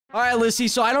All right, Lissy,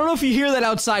 so I don't know if you hear that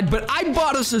outside, but I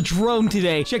bought us a drone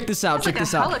today. Check this out, check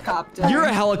this out. Helicopter. You're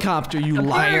a helicopter, you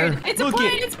liar. Bird. It's a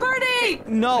plane, it's birdie.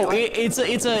 No, it's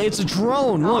a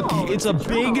drone. Look, it's a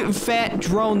big fat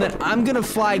drone that I'm gonna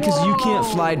fly because you can't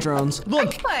fly drones.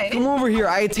 Look, come over here.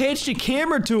 I attached a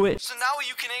camera to it. So now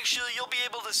you'll be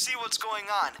able to see what's going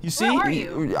on. You see? Where are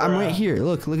you? I'm right here.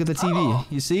 Look at the TV.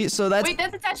 You see? So that's... Wait,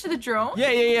 that's attached to the drone?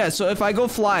 Yeah. So if I go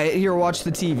fly it, here, watch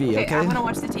the TV, okay? I wanna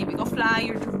watch the TV. Go fly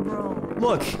your drone.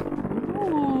 Look.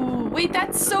 Ooh, wait,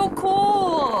 that's so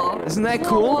cool. Isn't that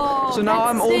cool? Whoa, so now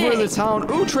I'm sick. over the town.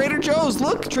 Ooh, Trader Joe's.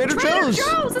 Look, Trader Joe's.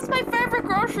 Trader Joe's, that's my favorite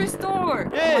grocery store.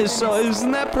 Yeah, so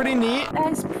isn't that pretty neat?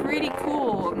 That is pretty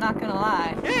cool, I'm not gonna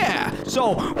lie. Yeah,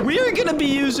 so we're gonna be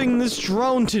using this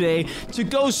drone today to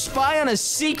go spy on a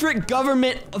secret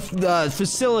government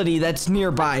facility that's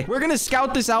nearby. We're gonna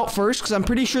scout this out first because I'm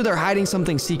pretty sure they're hiding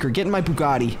something secret. Get in my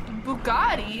Bugatti.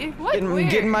 Bugatti? What?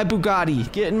 Get in my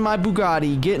Bugatti. Get in my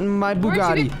Bugatti. Get in my Bugatti.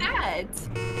 Where'd you get that?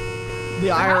 The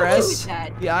IRS.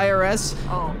 The IRS.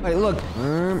 Oh. All right, look.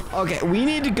 Okay, we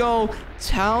need to go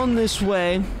town this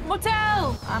way.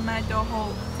 Motel. I'm at the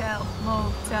hotel,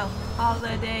 motel,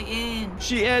 Holiday Inn.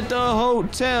 She at the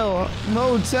hotel,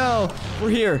 motel. We're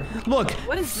here. Look.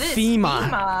 What is this?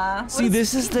 FEMA. See,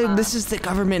 this is the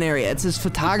government area. It says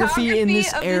photography in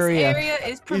this area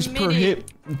is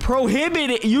permitted.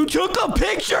 Prohibited. You took a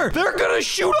picture. They're gonna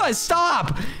shoot us.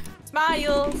 Stop.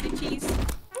 Smile, say cheese.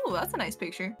 Ooh, that's a nice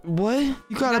picture. What?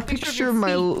 You got a picture of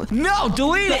my... feet. No,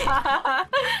 delete it.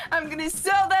 I'm gonna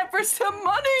sell that for some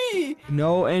money.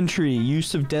 No entry,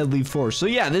 use of deadly force. So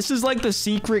yeah, this is like the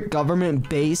secret government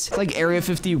base. It's like Area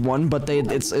 51, but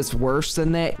it's worse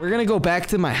than that. We're gonna go back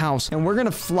to my house and we're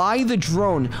gonna fly the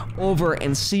drone over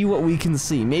and see what we can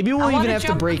see. Maybe we'll even have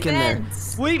to break in there.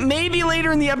 Wait, maybe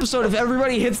later in the episode, if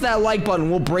everybody hits that like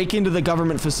button, we'll break into the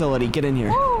government facility. Get in here.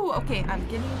 Ooh, okay, I'm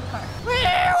getting in the car.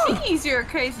 Jeez, you're a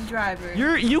crazy driver.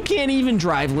 You can't even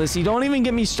drive, Lissy. Don't even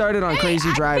get me started on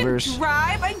crazy drivers. I can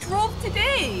drive. I drove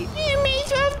today. You may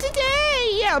drive today.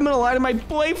 Yeah, I'm gonna lie to my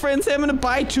boyfriend. Say I'm gonna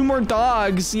buy 2 more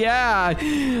dogs. Yeah.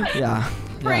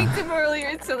 Pranked him earlier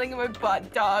and telling him I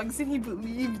bought dogs and he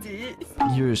believed it.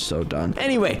 You're so done.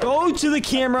 Anyway, go to the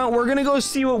camera. We're gonna go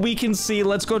see what we can see.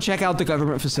 Let's go check out the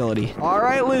government facility. All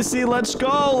right, Lissy, let's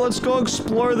go. Let's go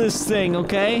explore this thing,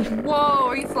 okay? Whoa,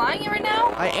 are you flying it right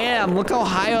now? I am. Look how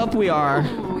high up we are.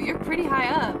 Ooh, you're pretty high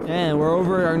up. And we're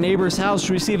over at our neighbor's house.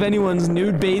 Should we see if anyone's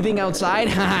nude bathing outside?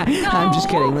 No. I'm just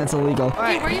kidding. That's illegal. All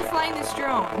right. Where are you flying this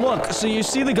drone? Look, so you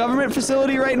see the government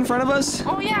facility right in front of us?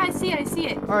 Oh, yeah, I see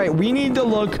it. All right, we need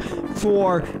to look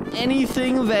for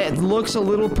anything that looks a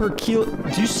little peculiar.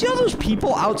 Do you see all those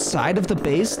people outside of the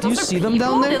base? Do you see them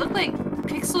down there? They look like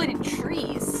pixelated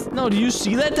trees. No, do you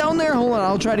see that down there? Hold on,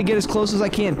 I'll try to get as close as I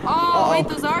can. Oh, wait,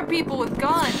 those are people with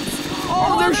guns.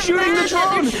 Oh, they're shooting the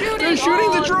drone. They're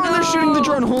shooting the drone. No. They're shooting the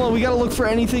drone. Hold on, we gotta look for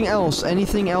anything else.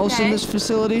 Anything else in this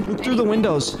facility? Look through the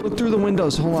windows. Look through the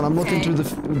windows. Hold on, I'm looking through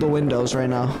the windows right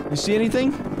now. You see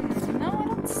anything? No, I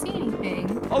don't see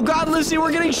anything. Oh God, Lissy,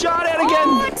 we're getting shot at again.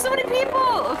 Oh, it's so many people.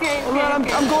 Okay. Oh God,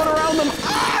 I'm going around them.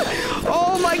 Ah!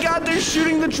 Oh my God, they're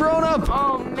shooting the drone up.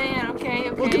 Oh man, okay.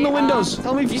 Look in the windows.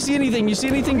 Tell me if you see anything. You see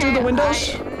anything through the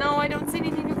windows? No, I don't see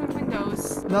anything through the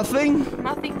windows. Nothing?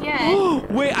 Nothing yet.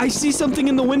 Wait, I see something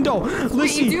in the window.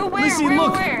 Lissy, you do? Where? Lissy,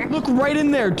 Where? look right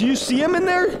in there. Do you see him in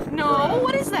there? No,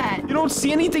 what is that? You don't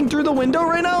see anything through the window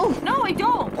right now? No, I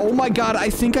don't. Oh my God, I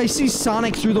think I see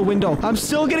Sonic through the window. I'm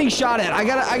still getting shot at. I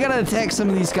gotta attack some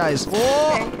of these guys.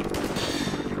 Oh! Okay.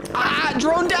 Ah,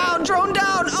 drone down, drone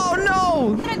down. Oh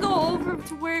no! I'm gonna go over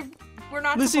to where we're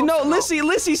not Lissy, supposed to go.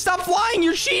 Lissy, stop flying.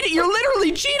 You're cheating. You're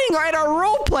literally cheating at our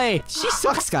role play. She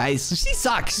sucks, guys. She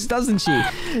sucks, doesn't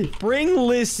she? Bring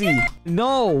Lissy.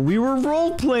 No, we were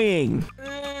role playing.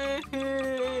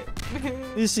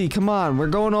 Lissy, come on. We're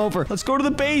going over. Let's go to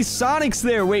the base. Sonic's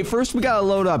there. Wait, first we gotta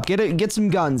load up. Get some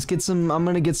guns. I'm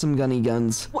gonna get some gunny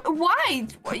guns. Why?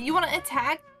 You want to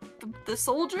attack the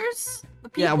soldiers? The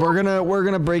people? Yeah, we're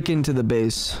gonna break into the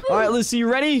base. All right, Lissy,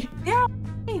 you ready? Yeah.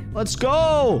 Let's go.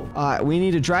 All right, we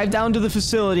need to drive down to the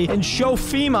facility and show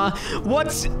FEMA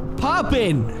what's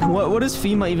poppin'. What does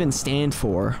FEMA even stand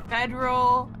for?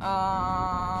 Federal,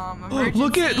 emergency.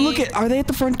 Look at, are they at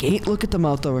the front gate? Look at them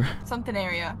out there. Something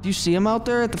area. Do you see them out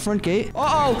there at the front gate?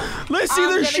 Uh-oh, Lissy,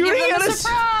 they're shooting at us.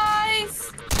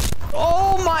 Surprise!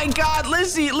 Oh my God,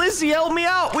 Lissy, help me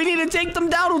out. We need to take them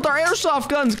down with our airsoft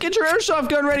guns. Get your airsoft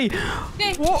gun ready.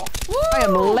 Okay. Whoa. I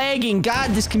am lagging.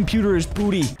 God, this computer is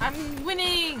booty. I'm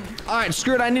winning. All right,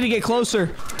 screw it. I need to get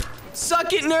closer.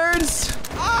 Suck it, nerds.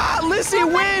 Ah, Lissy,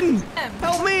 win.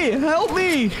 Help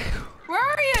me. Where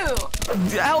are you?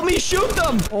 Help me shoot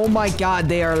them. Oh my God,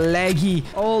 they are laggy.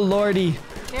 Oh Lordy.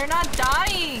 They're not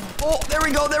dying. Oh, there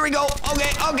we go. There we go.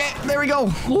 Okay. There we go.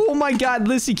 Oh my God,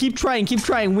 Lissy, keep trying.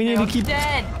 We need to keep.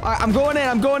 Dead. All right, I'm going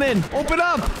in. Open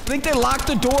up. I think they locked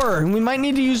the door, and we might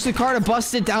need to use the car to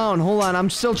bust it down. Hold on, I'm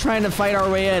still trying to fight our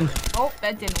way in. Oh,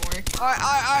 that didn't work. All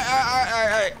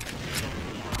right.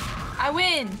 I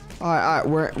win. All right.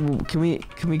 Where can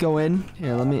we go in?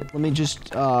 Here, let me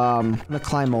just I'm gonna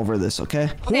climb over this,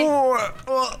 okay? Okay.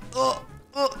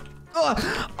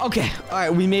 Okay. All right,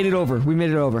 we made it over.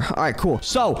 All right, cool.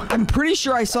 So I'm pretty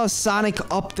sure I saw Sonic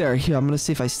up there. Here, I'm gonna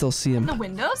see if I still see him. The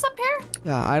windows up here?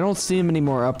 Yeah, I don't see him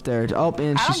anymore up there. Oh,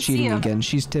 and I she's don't cheating see him. again.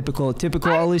 She's typical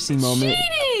Lissy moment.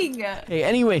 Cheating! Hey,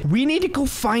 anyway, we need to go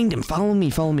find him. Follow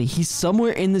me. He's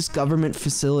somewhere in this government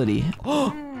facility.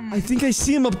 Oh, I think I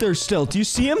see him up there still. Do you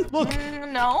see him? Look.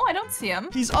 No, I don't see him.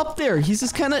 He's up there. He's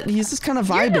just kind of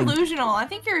vibing. You're delusional. I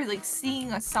think you're like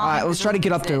seeing a Sonic. All right, let's try to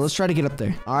get up there.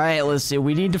 All right, let's see.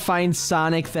 We need to find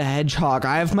Sonic the Hedgehog.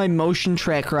 I have my motion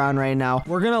tracker on right now.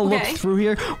 We're gonna look through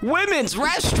here. Women's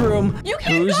restroom. You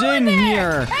can't Who's go in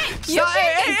there. here? Hey, you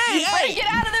can't get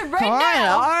out of there right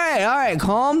now. All right.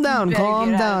 Calm down.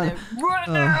 Right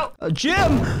now.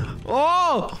 Jim.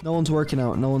 Oh, no one's working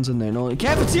out. No one's in there. No one.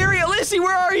 Cafeteria, Lissy,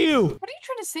 where are you? What are you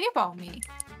trying to say about me?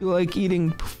 You like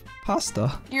eating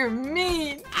pasta. You're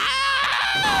mean.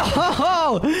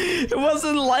 Oh, it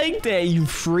wasn't like that, you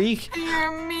freak.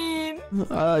 You're mean.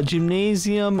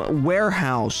 Gymnasium,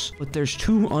 warehouse, but there's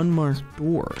 2 unmarked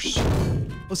doors.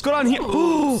 Let's go down here.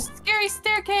 Ooh, scary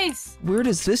staircase. Where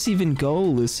does this even go,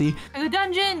 Lissy? To the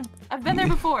dungeon. I've been there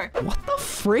before. What the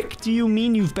frick do you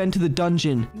mean you've been to the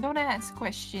dungeon? Don't ask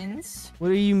questions. What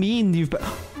do you mean you've been?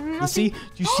 Lissy, do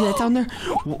you see that down there?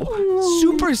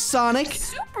 Super Sonic.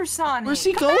 Super Sonic. Where's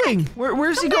he going?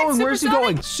 Where's he going? Where's he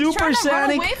going? Super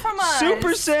Sonic. Away from us.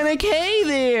 Super Sonic. Hey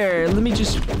there. Let me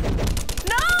just. No,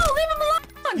 leave him alone.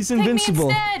 He's Take invincible.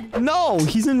 Me instead. No,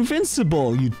 he's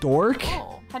invincible, you dork.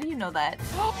 Oh, how do you know that?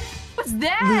 What's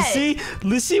that?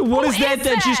 Lissy, what is that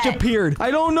just appeared? I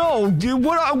don't know. Dude,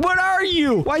 what are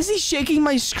you? Why is he shaking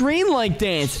my screen like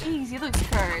that? Jeez, he looks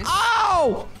cursed.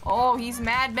 Ow! Oh, he's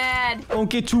mad. Don't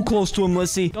get too close to him,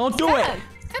 Lissy. Don't do it.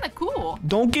 It's kind of cool.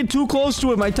 Don't get too close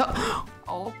to him.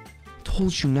 Oh.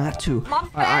 Told you not to. My All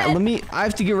right, I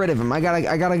have to get rid of him. I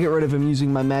gotta get rid of him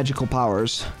using my magical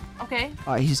powers. Okay.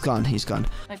 All right, he's gone.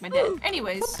 Like my dad.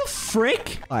 Anyways. What the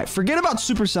frick? All right, forget about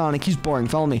Super Sonic. He's boring.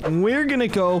 Follow me. And we're gonna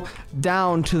go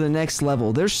down to the next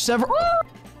level. There's several.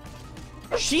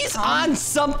 She's on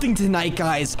something tonight,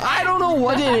 guys. I don't know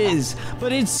what it is,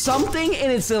 but it's something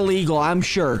and it's illegal, I'm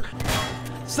sure.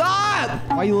 Stop!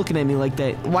 Why are you looking at me like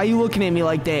that?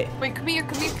 Wait, come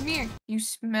here. You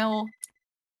smell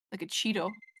like a Cheeto.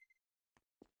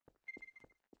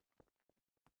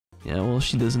 Yeah, well,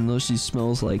 she doesn't know she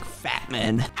smells like fat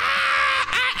men.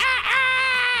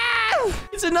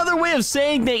 It's another way of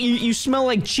saying that you smell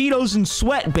like Cheetos and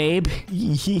sweat, babe.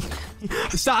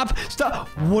 Stop.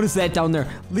 What is that down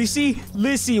there? Lissy,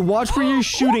 watch where you're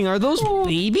shooting. Are those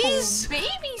babies? Baby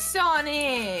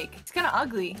Sonic. It's kind of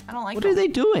ugly. I don't like What are they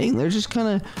doing? They're just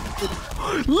kind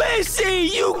of... Lissy,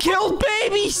 you killed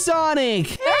baby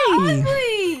Sonic. They're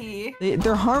ugly.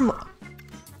 They're harmless.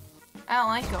 I don't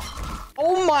like them.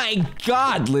 Oh my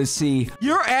God, Lissy.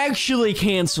 You're actually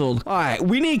canceled. All right,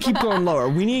 we need to keep going lower.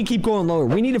 We need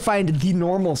to find the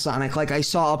normal Sonic like I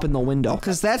saw up in the window.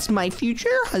 Because that's my future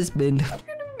husband. You're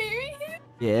gonna marry him?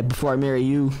 Yeah, before I marry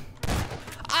you.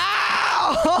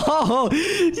 Ow!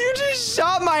 You just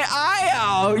shot my eye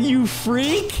out, you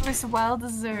freak. It was well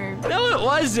deserved. No, it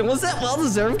wasn't. Was that well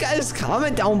deserved? Guys,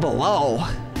 comment down below.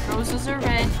 Roses are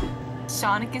red.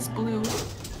 Sonic is blue.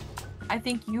 I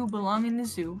think you belong in the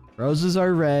zoo. Roses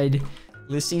are red.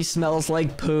 Lissy smells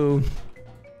like poo.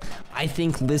 I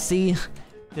think Lissy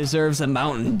deserves a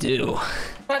Mountain Dew.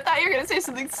 I thought you were gonna say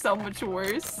something so much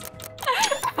worse.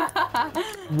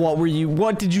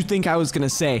 What did you think I was gonna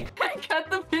say? I got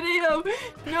the video.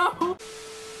 No.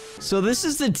 So this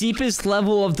is the deepest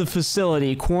level of the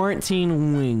facility,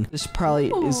 quarantine wing. This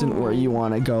probably isn't where you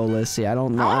want to go, Lissy. I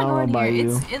don't know about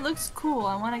you. It looks cool.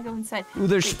 I want to go inside. Ooh,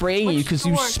 they're spraying you because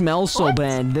you smell so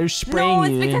bad. They're spraying you.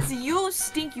 No, it's because you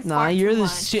stink. You Nah, you're the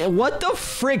shit. What the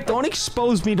frick? Don't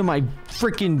expose me to my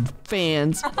freaking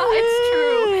fans. It's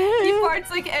true. He farts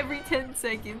like every 10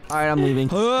 seconds. All right, I'm leaving.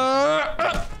 Don't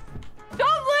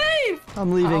leave.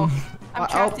 I'm leaving. I'm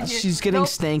trapped in here. She's getting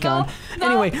stank on.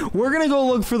 Anyway, we're gonna go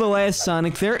look for the last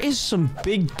Sonic. There is some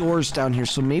big doors down here,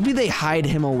 so maybe they hide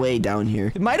him away down here.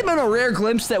 It might have been a rare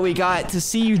glimpse that we got to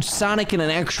see you Sonic in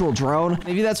an actual drone.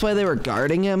 Maybe that's why they were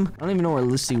guarding him. I don't even know where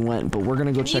Lissy went, but we're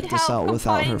gonna go check this out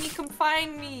without her.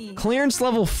 find me. Clearance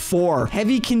level 4.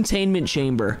 Heavy containment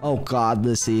chamber. Oh God,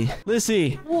 Lissy.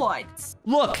 Lissy. What?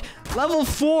 Look, level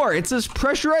 4. It says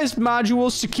pressurized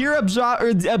module, secure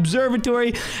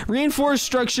observatory, reinforced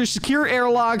structure, secure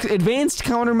airlock, advanced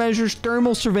countermeasures,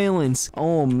 thermal surveillance.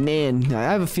 Oh man, I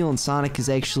have a feeling Sonic is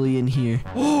actually in here.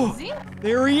 Oh,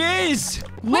 there he is.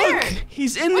 Where? Look,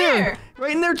 he's in Where? there.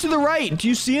 Right in there to the right. Do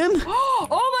you see him? Oh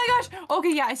my gosh.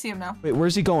 Okay, yeah, I see him now. Wait,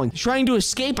 where's he going? He's trying to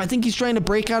escape. I think he's trying to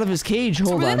break out of his cage.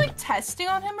 Hold Were on. they like testing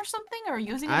on him or something, or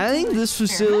using him I to, think like, this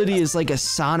facility is like a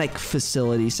Sonic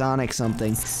facility. Sonic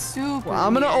something. Super Well,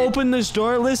 I'm gonna weird. open this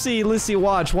door. Lissy,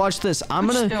 watch this. I'm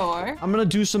Which gonna door? I'm gonna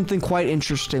do something quite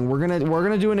interesting. We're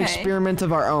gonna do an Okay. experiment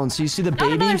of our own. So you see the Not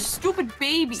baby? another stupid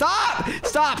baby.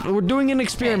 Stop! We're doing an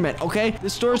experiment, okay?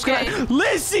 This door's Okay. gonna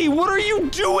Lissy, what are you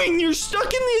doing? You're stuck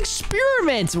in the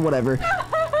experiment or whatever.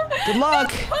 Good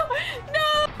luck.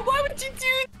 No, why would you do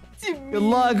it to me? Good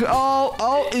luck.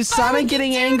 Oh, is Why Sonic would you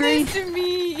getting do angry? this to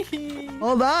me?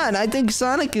 Hold on, I think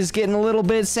Sonic is getting a little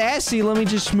bit sassy. Let me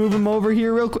just move him over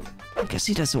here real quick. I guess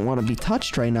he doesn't want to be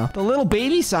touched right now. The little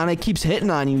baby Sonic keeps hitting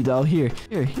on you though. Here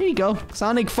you go.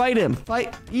 Sonic, fight him.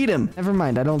 Eat him. Never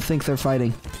mind, I don't think they're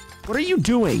fighting. What are you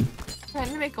doing? Trying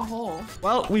to make a hole.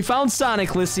 Well, we found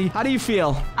Sonic, Lissy. How do you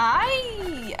feel?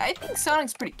 I think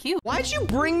Sonic's pretty cute. Why'd you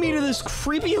bring me to this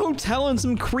creepy hotel in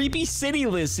some creepy city,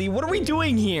 Lissy? What are we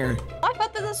doing here? I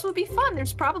thought that this would be fun.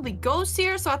 There's probably ghosts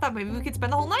here, so I thought maybe we could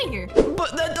spend the whole night here.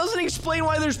 But that doesn't explain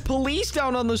why there's police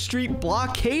down on the street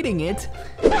blockading it.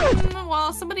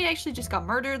 Well, somebody actually just got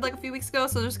murdered like a few weeks ago,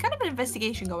 so there's kind of an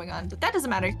investigation going on, but that doesn't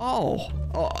matter. Oh,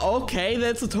 okay.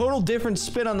 That's a total different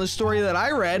spin on the story that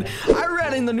I read. I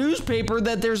read in the newspaper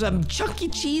that there's a Chuck E.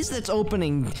 Cheese that's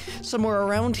opening somewhere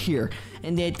around here.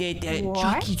 And that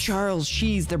Chuck E. Charles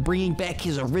Cheese, they're bringing back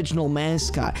his original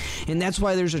mascot. And that's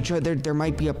why there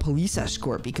might be a police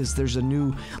escort, because there's a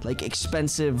new, like,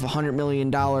 expensive $100 million,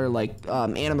 like,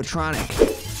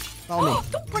 animatronic. Follow me.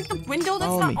 Don't break the window. That's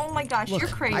Follow not. me. Oh my gosh, Look, you're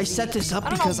crazy. I set this up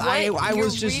don't know because I what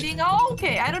was you're just reading. Oh,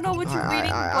 okay. I don't know what you're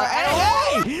reading, but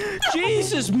I don't know. Hey!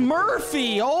 Jesus,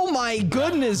 Murphy! Oh my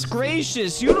goodness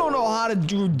gracious! You don't know how to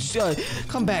do.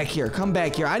 Come back here. Come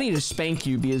back here. I need to spank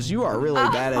you because you are really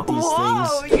bad at these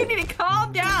Whoa, things. you need to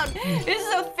calm down. This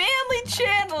is a family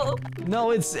channel.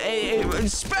 No, it's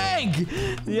spank.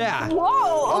 Yeah.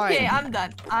 Whoa. Okay, right. I'm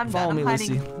done. I'm Follow done. me, I'm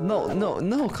hiding. Lissy.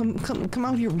 No. Come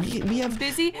out here. We have.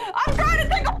 Busy. I'm trying to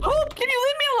take a poop. Can you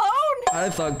leave me alone? I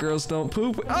thought girls don't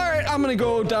poop. All right, I'm gonna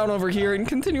go down over here and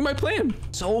continue my plan.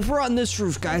 So over on this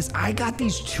roof, guys, I got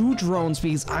these 2 drones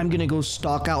because I'm gonna go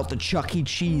stalk out the Chuck E.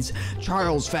 Cheese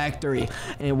Charles factory.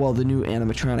 And well, the new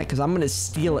animatronic, because I'm gonna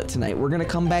steal it tonight. We're gonna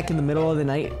come back in the middle of the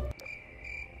night.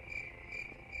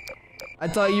 I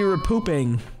thought you were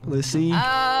pooping, Lissy.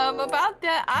 About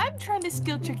that, I'm trying to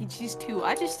steal Chuck E. Cheese too.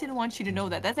 I just didn't want you to know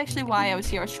that. That's actually why I was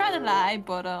here. I was trying to lie,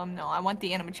 but no, I want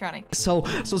the animatronic. So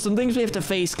some things we have to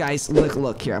face, guys.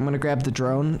 Look here. I'm gonna grab the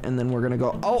drone, and then we're gonna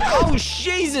go. Oh,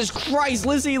 Jesus Christ,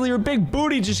 Lissy, your big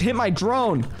booty just hit my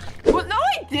drone. Well, no,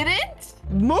 I didn't.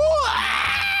 Move!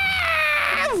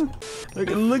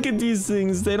 Look at these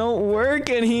things. They don't work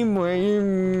anymore.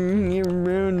 You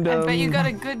ruined them. I bet you got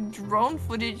a good drone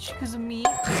footage because of me.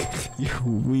 You're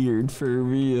weird for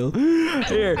real.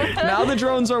 Here, now the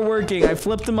drones are working. I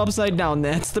flipped them upside down.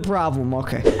 That's the problem.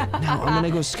 Okay, now I'm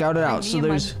gonna go scout it out. Me So and my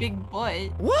there's. big butt.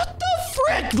 What the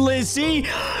frick, Lissy?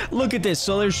 Look at this.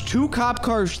 So there's 2 cop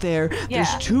cars there. Yeah.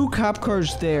 There's 2 cop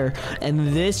cars there. And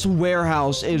this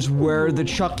warehouse is where the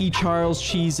Chuck E. Charles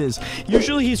Cheese is.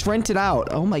 Usually he's rented out.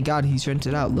 Oh my God, he's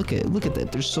rented out. Look at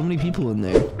that. There's so many people in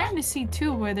there. I'm trying to see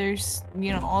too where there's,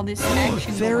 all this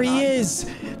action There going he on. is.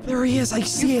 There he is. I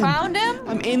see You him. found him?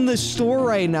 I'm in the store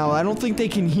right now. I don't think they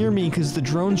can hear me because the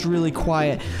drone's really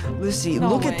quiet. Lissy, No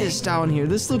look way. at this down here.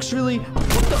 This looks really. What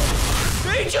the?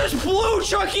 They just blew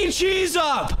Chuck E. Cheese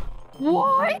up.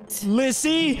 What?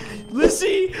 Lissy,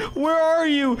 where are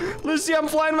you? Lissy, I'm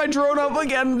flying my drone up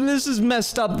again. This is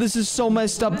messed up. This is so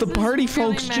messed up. The This is party really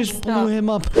folks just messed blew up. him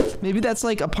up. Maybe that's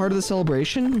like a part of the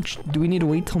celebration. Do we need to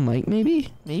wait till night? Maybe.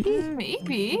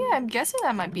 Maybe. I'm guessing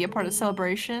that might be a part of the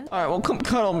celebration. All right, well, come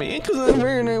cuddle me, because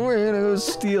we're gonna go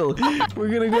steal. We're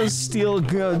gonna go steal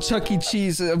Chuck E.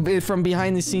 Cheese from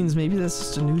behind the scenes. Maybe that's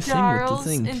just a new Charles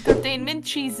thing with the thing. Entertainment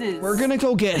Cheeses. We're gonna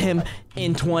go get him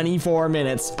in 24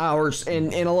 minutes, hours, in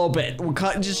a little bit. We'll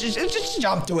cut. Just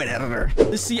jump to it, editor.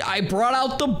 See, I brought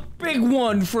out the big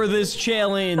one for this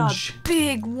challenge. The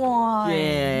big one.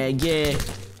 Yeah.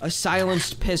 a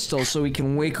silenced pistol so we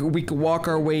can walk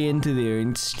our way into there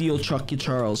and steal Chucky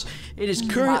Charles. It is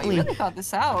currently wow, you really thought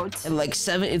this out. at like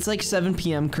 7. It's like 7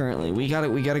 p.m. currently. We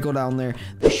gotta go down there.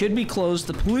 They should be closed.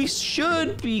 The police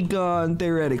should be gone.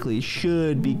 Theoretically,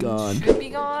 should be gone. Should be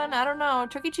gone. I don't know.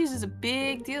 Chuck E. Cheese is a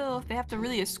big deal. If they have to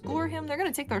really escort him, they're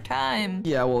gonna take their time.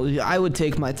 Yeah, well, I would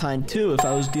take my time too if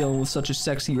I was dealing with such a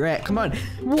sexy rat. Come on,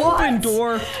 What? open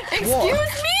door. Excuse Whoa. me?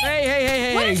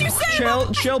 Hey. What did you say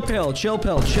Chill pill.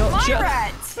 My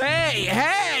rat.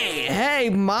 Hey,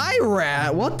 my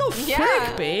rat. What the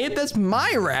frick, babe? That's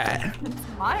my rat.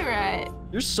 My rat.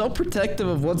 You're so protective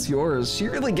of what's yours. She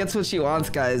really gets what she wants,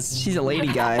 guys. She's a lady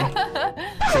guy.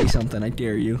 Say something, I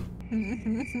dare you.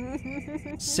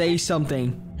 Say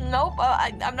something. Nope,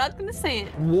 I'm not gonna say it.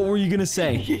 What were you gonna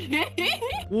say?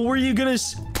 What were you gonna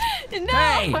say? No,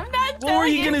 Hey, I'm not what were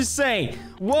you telling gonna say?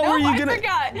 What No, were you I gonna?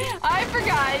 I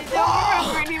forgot. I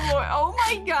don't remember anymore. Oh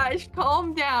my gosh,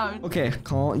 calm down. Okay,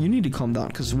 you need to calm down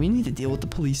because we need to deal with the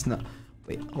police now.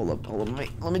 Wait, hold up,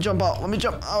 wait. Let me jump out. Oh,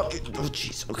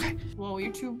 jeez. Okay. Whoa,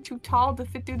 you're too tall to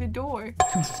fit through the door.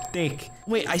 Too thick.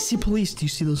 Wait, I see police. Do you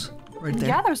see those right there?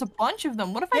 Yeah, there's a bunch of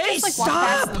them. What if I Hey, just like walk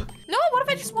past stop! them? No, what if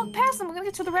I just walk past them? I'm gonna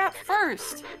get to the rat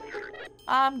first.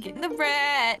 I'm getting the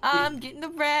rat.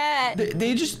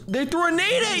 They threw a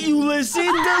nade at you, Lissy.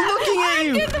 They're looking at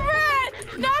you. Get the rat.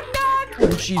 Knock. Oh,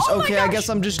 jeez. Oh Okay, I guess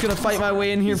I'm just gonna fight my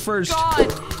way in here first.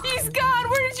 He's gone.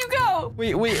 Where did you go?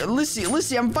 Wait,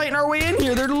 Lissy, I'm fighting our way in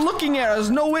here. They're looking at us.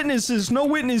 No witnesses.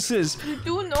 You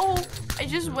do know. I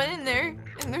just went in there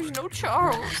and there's no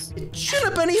Charles. It should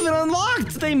have been even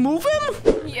unlocked. Did they move him?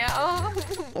 Yeah.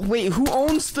 Wait, who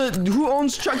owns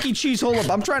Chuck E. Cheese? Hold up,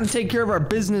 I'm trying to take care of our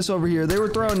business over here. They were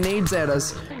throwing nades at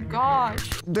us. Oh gosh.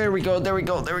 There we go.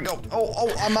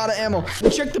 Oh, I'm out of ammo.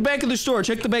 Check the back of the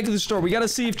store. We gotta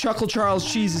see if Chuckle Charles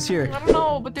Cheese is here. I don't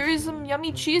know, but there is some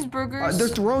yummy cheeseburgers. They're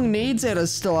throwing nades at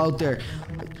us still out there.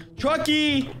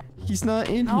 Chucky! He's not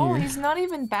in here. No, he's not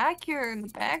even back here in the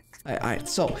back. Alright,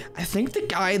 so I think the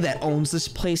guy that owns this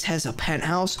place has a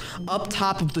penthouse up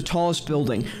top of the tallest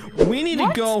building. We need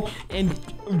to go and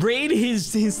raid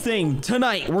his thing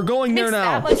tonight. We're going there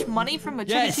now. That much money from a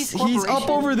Chuck E. Cheese corporation? He's up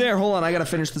over there. Hold on, I gotta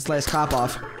finish this last cop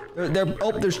off.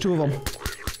 There's 2 of them.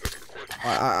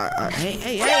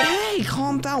 Hey,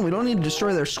 calm down. We don't need to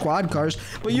destroy their squad cars.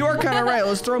 But you are kind of right.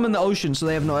 Let's throw them in the ocean so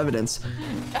they have no evidence.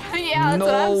 Yeah, that's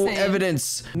what I'm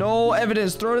saying. No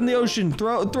evidence. Throw it in the ocean.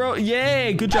 Throw.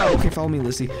 Yay, good job. Okay, follow me,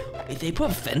 Lissy. Wait, they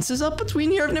put fences up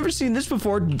between here? I've never seen this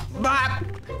before.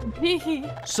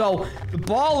 So, the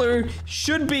baller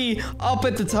should be up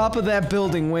at the top of that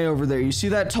building way over there. You see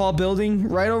that tall building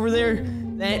right over there?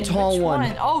 That tall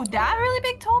one. Oh, that really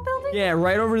big tall building? Yeah,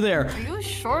 right over there. Are you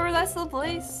sure that's the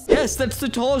place? Yes, that's the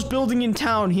tallest building in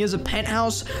town. He has a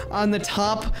penthouse on the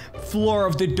top floor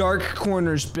of the Dark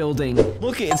Corners building.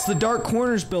 Look, it's the Dark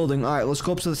Corners building. All right, let's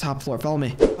go up to the top floor. Follow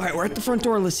me. All right, we're at the front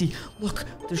door, Lissy. Look,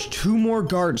 there's 2 more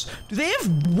guards. Do they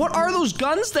have, what are those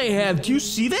guns they have? Do you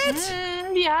see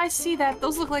that? Yeah, I see that.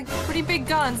 Those look like pretty big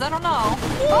guns. I don't know.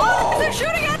 Oh, they're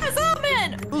shooting at us. Oh,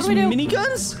 man. Those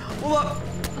miniguns? Hold up.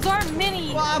 Those are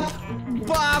mini. Bop.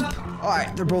 All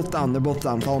right, they're both down.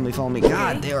 Follow me.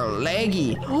 God, they are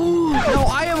laggy. No,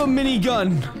 I have a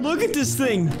minigun. Look at this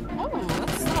thing. Oh,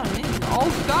 that's not a mini.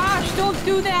 Oh, gosh, don't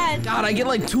do that. God, I get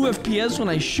like 2 FPS when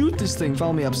I shoot this thing.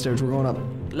 Follow me upstairs. We're going up.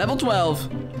 Level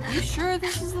 12. Are you sure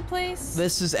this is the place?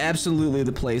 This is absolutely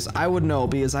the place. I would know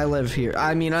because I live here.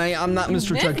 I mean, I'm not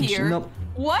Mr. Chuck E. Cheese. Nope.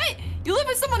 What? You live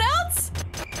with someone else?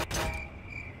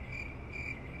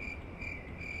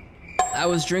 I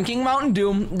was drinking Mountain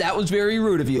Dew. That was very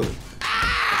rude of you.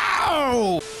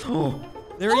 Ow! Oh,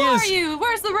 there he is. Who are you?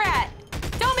 Where's the rat?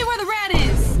 Tell me where the rat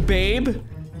is. Babe,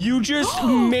 you just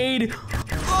made...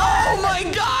 Oh my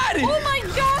god! Oh my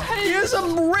god! He has a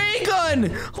ray gun!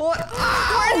 What?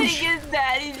 Where did he get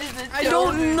that? He's just a I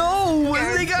don't know.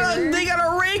 They got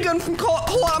a ray gun from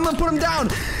Hold on, I'm gonna put him down.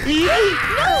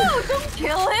 No, don't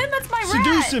kill him. That's my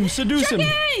rat. Seduce him.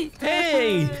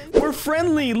 Hey, we're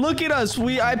friendly. Look at us.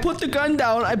 I put the gun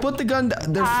down.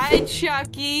 Hi,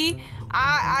 Chucky.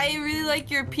 I really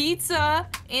like your pizza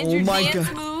and your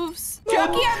dance moves.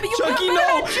 Chucky, Chucky,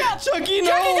 no! Chucky, no! Chucky,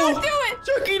 don't do it!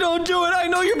 Chucky, don't do it! I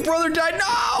know your brother died. No!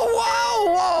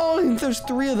 Whoa! There's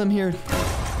 3 of them here.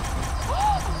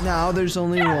 Now there's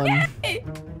only one.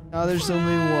 Now there's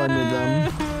only one of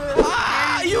them.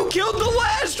 Ah! You killed the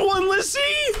last one, Lissy!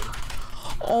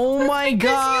 Oh my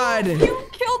god! You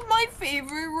killed my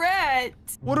favorite rat.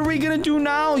 What are we gonna do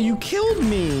now? You killed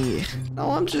me.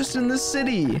 Now I'm just in the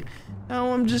city.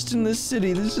 Now I'm just in the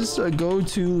city. This is a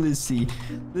go-to Lissy.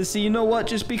 Lissy, you know what?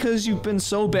 Just because you've been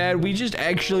so bad, we just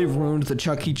actually ruined the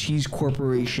Chuck E. Cheese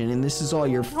Corporation, and this is all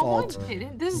your fault. No, I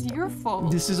didn't. This is your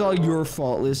fault. This is all your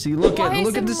fault, Lissy. Look at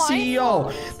the CEO.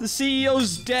 Fault? The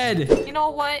CEO's dead. You know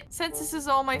what? Since this is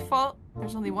all my fault,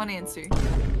 there's only one answer.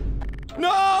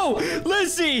 No!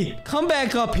 Lissy! Come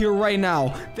back up here right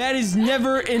now. That is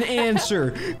never an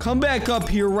answer. Come back up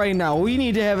here right now. We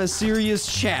need to have a serious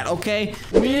chat, okay?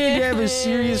 We need to have a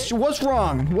serious... What's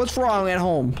wrong? What's wrong at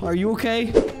home? Are you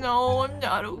okay? No, I'm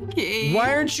not okay.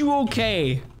 Why aren't you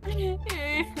okay?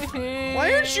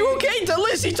 Why aren't you okay?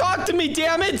 Lissy, talk to me,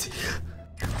 damn it!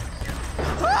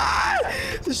 Ah!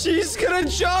 She's gonna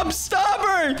jump! Stop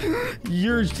her!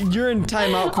 You're in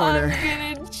timeout corner.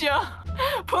 I'm gonna jump.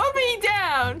 Put me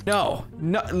down! No,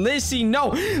 Lissy, no.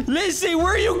 Lissy,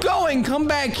 where are you going? Come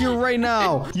back here right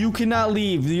now. You cannot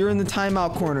leave. You're in the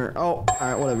timeout corner. Oh, all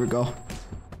right, whatever, go.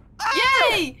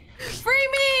 Yay! Free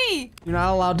me! You're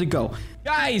not allowed to go.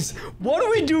 Guys, what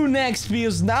do we do next?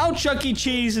 Because now Chuck E.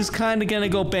 Cheese is kind of gonna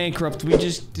go bankrupt. We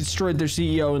just destroyed their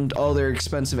CEO and all their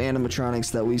expensive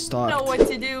animatronics that we stocked. Know what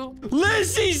to do.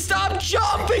 Lissy, stop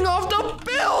jumping off the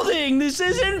building! This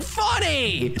isn't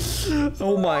funny!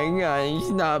 Oh my god,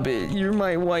 stop it. You're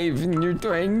my wife and you're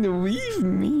trying to leave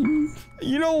me.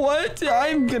 You know what?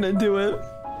 I'm gonna do it.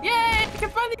 Yay! I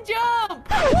can finally jump!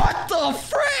 What the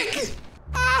frick?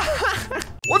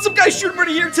 What's up, guys? SHOOTABIRDIE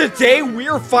here. Today we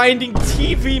are finding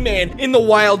TV Man in the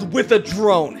wild with a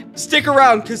drone. Stick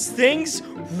around because things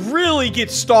really get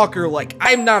stalker-like.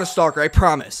 I'm not a stalker, I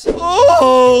promise.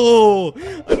 Oh,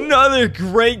 another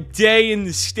great day in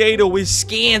the state of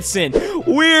Wisconsin.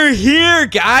 We're here,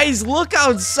 guys. Look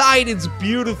outside. It's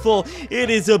beautiful. It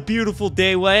is a beautiful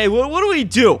day. What do we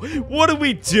do? What do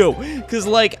we do? Because,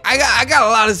 like, I got a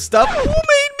lot of stuff. Who made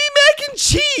me mac and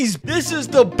cheese? This is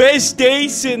the best day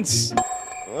since...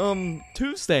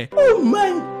 Tuesday. Oh my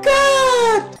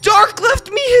god! Dark left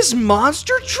me his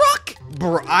monster truck?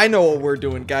 Bro, I know what we're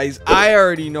doing, guys. I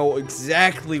already know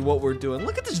exactly what we're doing.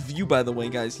 Look at this view, by the way,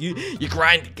 guys. You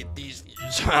grind to get these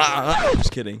views.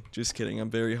 Just kidding. Just kidding.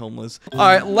 I'm very homeless. All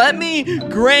right, let me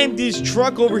grab this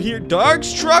truck over here.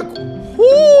 Dark's truck.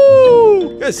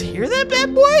 Woo! You guys hear that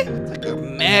bad boy? It's like a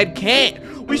mad cat.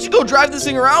 We should go drive this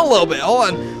thing around a little bit.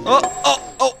 Hold on.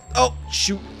 Oh,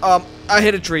 shoot. I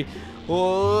hit a tree.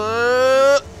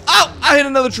 Oh, I hit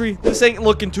another tree. This ain't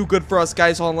looking too good for us,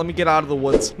 guys. Hold on, let me get out of the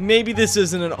woods. Maybe this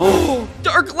isn't an... Oh,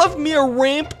 Dark left me a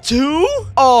ramp too?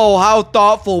 Oh, how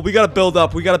thoughtful. We gotta build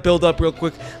up. We gotta build up real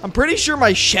quick. I'm pretty sure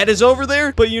my shed is over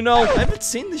there, but you know, I haven't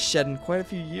seen this shed in quite a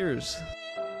few years.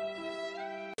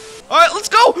 All right, let's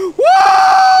go.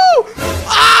 Whoa!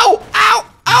 Ow! Ow!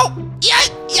 Ow!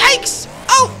 Yikes!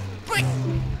 Oh!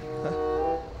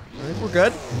 We're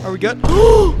good. Are we good?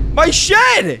 My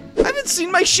shed! I haven't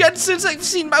seen my shed since I've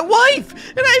seen my wife,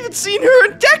 and I haven't seen her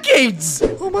in decades.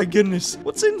 Oh my goodness.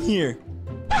 What's in here?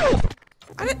 I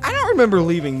don't remember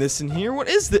leaving this in here. What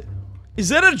is that? Is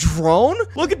that a drone?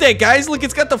 Look at that, guys. Look,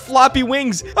 it's got the floppy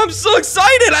wings. I'm so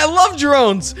excited. I love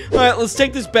drones. All right, let's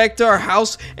take this back to our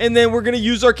house, and then we're going to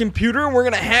use our computer, and we're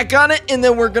going to hack on it, and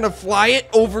then we're going to fly it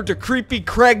over to Creepy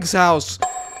Craig's house.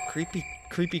 Creepy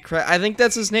Craig. I think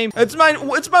that's his name. It's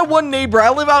my one neighbor.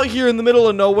 I live out here in the middle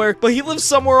of nowhere, but he lives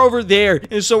somewhere over there.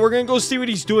 And so we're gonna go see what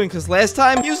he's doing, because last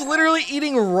time he was literally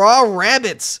eating raw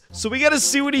rabbits. So we gotta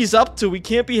see what he's up to. We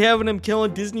can't be having him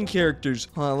killing Disney characters.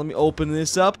 Hold on, let me open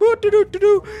this up. Plug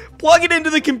it into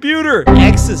the computer.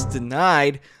 Access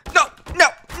denied.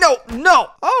 No.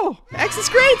 Oh, access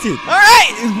granted. All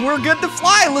right, we're good to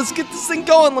fly. Let's get this thing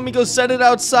going. Let me go set it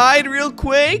outside real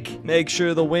quick. Make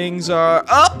sure the wings are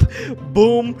up.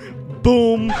 Boom.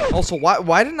 Boom. Also,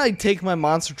 why didn't I take my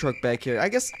monster truck back here? I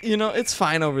guess, you know, it's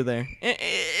fine over there.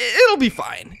 It'll be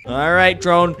fine. All right,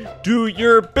 drone, do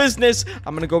your business.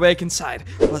 I'm gonna go back inside.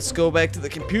 Let's go back to the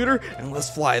computer and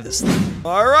let's fly this thing.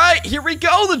 All right, here we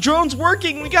go. The drone's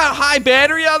working. We got high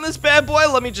battery on this bad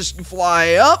boy. Let me just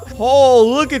fly up. Oh,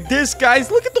 look at this,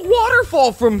 guys. Look at the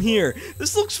waterfall from here.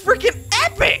 This looks freaking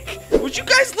epic. Would you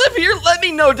guys live here? Let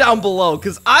me know down below,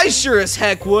 because I sure as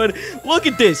heck would. Look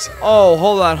at this. Oh,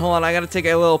 hold on. I gotta take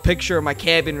a little picture of my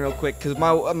cabin real quick, because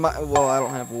well, I don't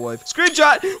have a wife.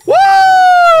 Screenshot.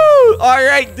 Woo! All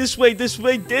right, this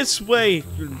way.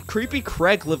 Creepy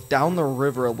Craig lived down the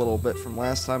river a little bit from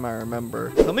last time I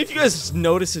remember. Tell me if you guys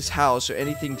notice his house or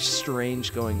anything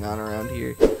strange going on around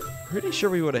here. Pretty sure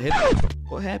we would have hit it.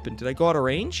 What happened? Did I go out of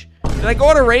range?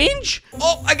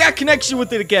 Oh, I got connection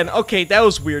with it again. Okay, that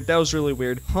was weird. That was really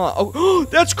weird. Huh. Oh,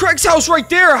 that's Craig's house right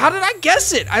there. How did I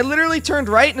guess it? I literally turned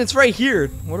right and it's right here.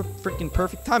 What a freaking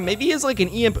perfect time. Maybe he has like an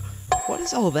EMP. What is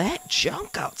is all that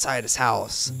junk outside his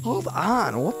house? Hold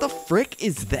on, what the frick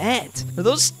is that? Are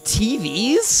those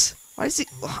TVs? Why is he?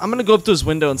 I'm gonna go up to his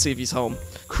window and see if he's home.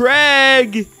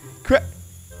 Craig!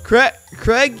 Craig?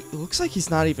 It looks like he's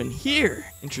not even here.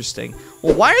 Interesting.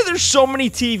 Well, why are there so many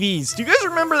TVs? Do you guys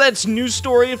remember that news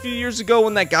story a few years ago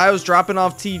when that guy was dropping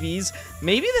off TVs?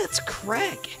 Maybe that's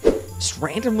Craig. Just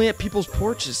randomly at people's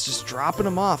porches, just dropping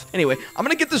them off. Anyway, I'm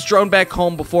gonna get this drone back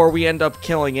home before we end up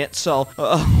killing it, so...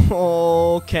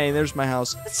 okay, there's my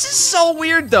house. It's just so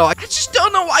weird, though. I just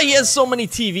don't know why he has so many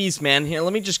TVs, man. Here,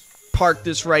 let me just park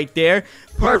this right there.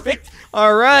 Perfect.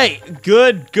 All right,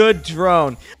 good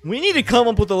drone. We need to come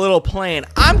up with a little plan.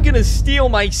 I'm gonna steal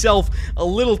myself a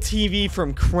little TV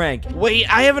from Craig. Wait,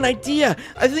 I have an idea.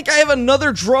 I think I have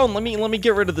another drone. Let me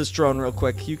get rid of this drone real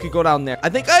quick. You could go down there. I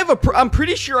think I have I'm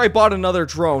pretty sure I bought another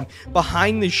drone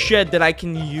behind the shed that I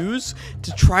can use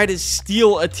to try to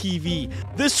steal a TV.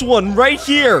 This one right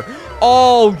here.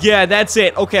 Oh yeah, that's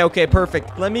it. Okay,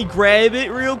 perfect. Let me grab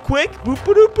it real quick. Boop,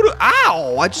 boop, boop, boop.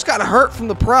 Ow! I just got hurt from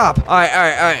the prop. All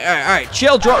right.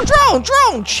 Chill, drone,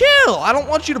 chill. I don't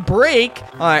want you to break.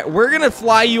 All right, we're gonna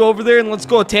fly you over there and let's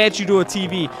go attach you to a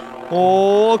TV.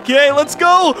 Okay, let's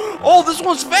go. Oh, this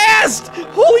one's fast.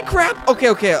 Holy crap. Okay,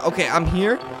 I'm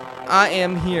here. I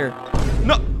am here.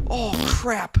 No. Oh,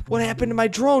 crap. What happened to my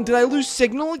drone? Did I lose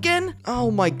signal again?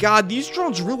 Oh, my God. These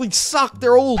drones really suck.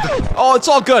 They're old. Oh, it's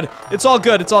all good. It's all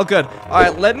good. All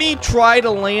right, let me try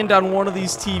to land on one of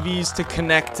these TVs to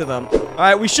connect to them. All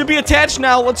right, we should be attached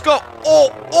now. Let's go.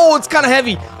 Oh, it's kind of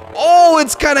heavy.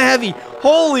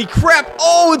 Holy crap.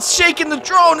 Oh, it's shaking the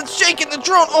drone.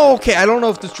 Oh, okay. I don't know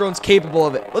if this drone's capable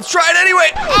of it. Let's try it anyway.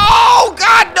 Oh,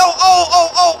 God, no.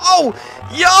 Oh.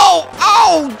 Yo!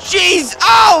 Oh, jeez!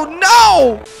 Oh,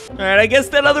 no! Alright, I guess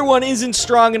that other one isn't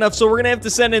strong enough, so we're gonna have to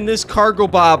send in this cargo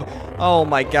bob. Oh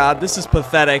my god, this is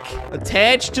pathetic.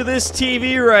 Attached to this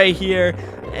TV right here.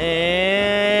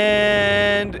 And...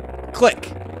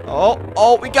 click.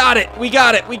 Oh, we got it.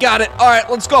 Alright,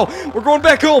 let's go. We're going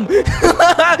back home.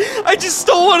 I just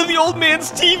stole one of the old man's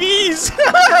TVs.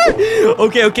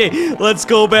 Okay, let's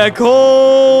go back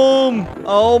home.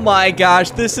 Oh my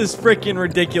gosh, this is freaking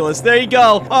ridiculous. There you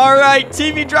go. Alright,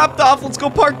 TV dropped off. Let's go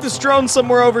park this drone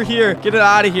somewhere over here. Get it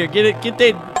out of here. Get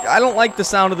that. I don't like the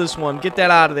sound of this one. Get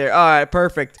that out of there. Alright,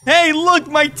 perfect. Hey, look,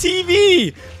 my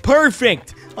TV.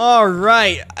 Perfect.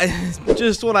 Alright,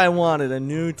 just what I wanted, a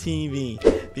new TV,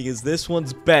 because this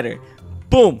one's better.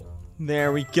 Boom,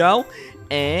 there we go,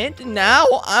 and now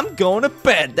I'm going to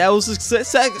bed. That was a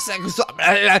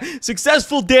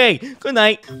successful day. Good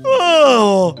night.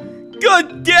 Oh,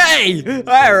 good day.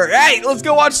 Alright, let's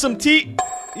go watch some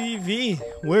TV.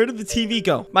 Where did the TV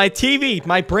go? My TV,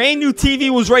 my brand new TV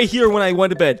was right here when I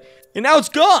went to bed. And now it's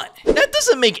gone. That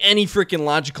doesn't make any freaking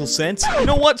logical sense. You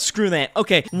know what? Screw that.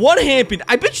 Okay, what happened?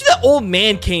 I bet you that old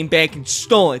man came back and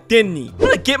stole it, didn't he? I'm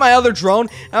gonna get my other drone,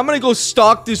 and I'm gonna go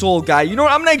stalk this old guy. You know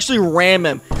what? I'm gonna actually ram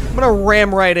him. I'm gonna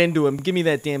ram right into him. Give me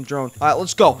that damn drone. All right,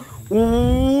 let's go.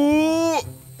 Ooh,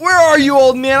 where are you,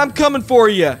 old man? I'm coming for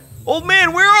you. Old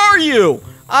man, where are you?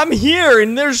 I'm here,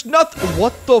 and there's nothing.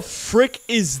 What the frick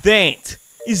is that?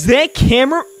 Is that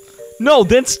camera? No,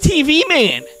 that's TV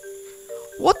man.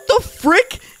 What the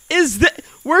frick is that?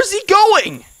 Where's he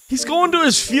going? He's going to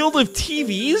his field of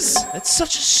TVs? That's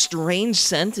such a strange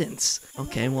sentence.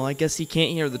 Okay, well, I guess he can't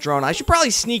hear the drone. I should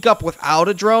probably sneak up without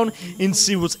a drone and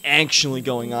see what's actually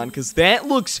going on, because that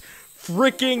looks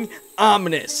freaking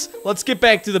ominous. Let's get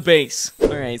back to the base.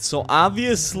 Alright, so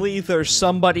obviously there's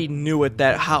somebody new at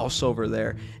that house over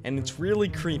there, and it's really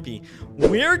creepy.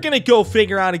 We're gonna go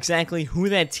figure out exactly who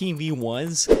that TV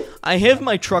was. I have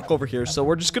my truck over here, so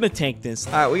we're just gonna take this.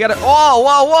 Alright, we gotta...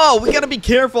 Whoa! We gotta be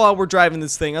careful how we're driving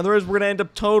this thing, otherwise we're gonna end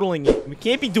up totaling it. We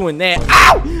can't be doing that.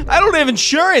 Ow! I don't have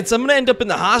insurance! I'm gonna end up in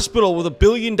the hospital with $1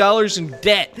 billion in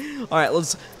debt. Alright,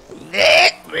 let's...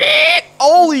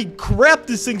 Holy crap,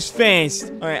 this thing's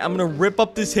fast. Alright, I'm gonna rip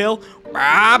up this hill.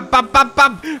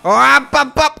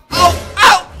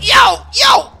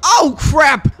 Oh,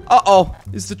 crap. Uh-oh.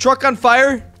 Is the truck on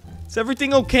fire? Is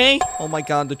everything okay? Oh my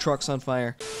god, the truck's on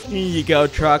fire. Here you go,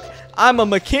 truck. I'm a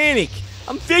mechanic.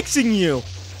 I'm fixing you.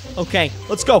 Okay,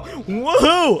 let's go.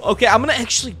 Woohoo! Okay, I'm gonna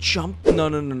actually jump.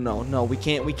 No, we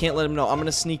can't let him know. I'm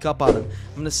gonna sneak up on him.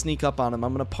 I'm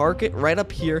gonna park it right up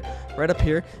here,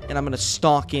 and I'm gonna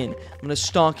stalk in. I'm gonna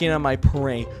stalk in on my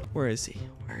prey. Where is he?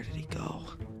 Where did he go?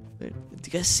 Do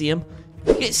you guys see him?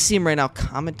 If you guys see him right now,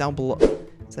 comment down below.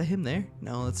 Is that him there?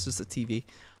 No, that's just a TV.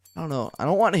 I don't know. I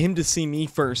don't want him to see me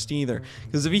first either.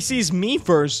 Because if he sees me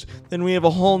first, then we have a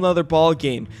whole nother ball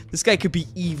game. This guy could be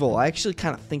evil. I actually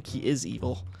kind of think he is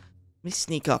evil. Let me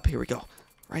sneak up. Here we go.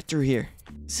 Right through here.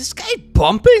 Is this guy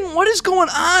bumping? What is going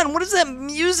on? What is that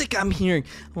music I'm hearing?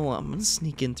 Hold on, I'm gonna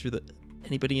sneak in through the...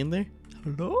 Anybody in there?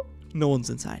 Hello? No one's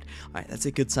inside. All right, that's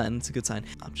a good sign. That's a good sign.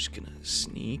 I'm just gonna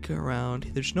sneak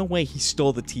around. There's no way he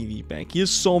stole the TV bank. He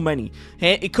has so many.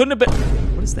 Hey, it couldn't have been...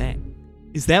 What is that?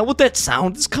 Is that what that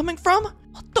sound is coming from?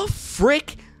 What the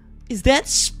frick? Is that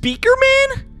Speaker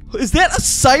Man? Is that a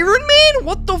Siren Man?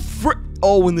 What the frick?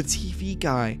 Oh, and the TV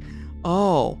guy.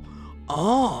 Oh.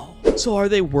 Oh. So are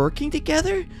they working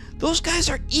together? Those guys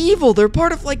are evil. They're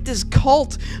part of like this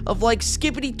cult of like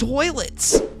skibbity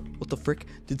toilets. What the frick?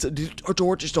 Did our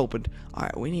door just opened? All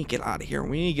right, we need to get out of here.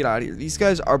 We need to get out of here. These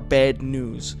guys are bad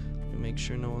news. Let me make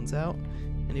sure no one's out.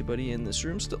 Anybody in this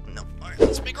room still? No. All right,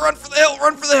 let's make a run for the hill.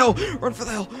 Run for the hill. Run for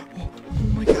the hill. Oh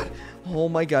my god. Oh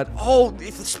my god. Oh,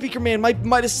 if the Speaker Man might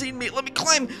have seen me. Let me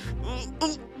climb.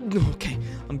 Okay,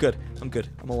 I'm good. I'm good.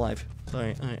 I'm alive. All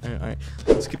right.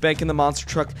 Let's get back in the monster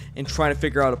truck and try to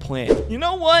figure out a plan. You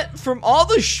know what? From all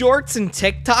the shorts and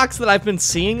TikToks that I've been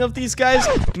seeing of these guys,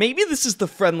 maybe this is the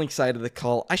friendly side of the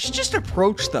call. I should just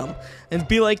approach them and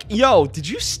be like, yo, did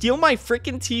you steal my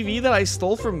freaking TV that I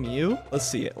stole from you? Let's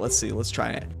see it. Let's see. Let's try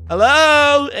it.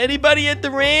 Hello? Anybody at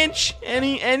the ranch?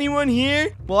 Anyone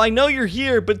here? Well, I know you're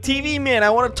here, but TV man, I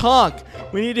want to talk.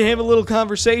 We need to have a little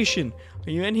conversation.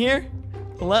 Are you in here?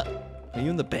 Hello? Are you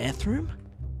in the bathroom?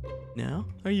 No?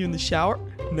 Are you in the shower?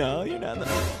 No, you're not in the...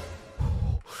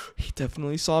 Oh, he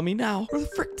definitely saw me now. Where the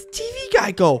frick did the TV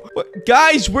guy go? What?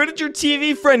 Guys, where did your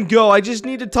TV friend go? I just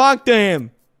need to talk to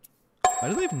him. Why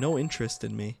do they have no interest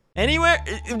in me? Anywhere?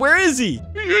 Where is he?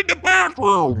 He's in the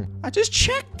bathroom. I just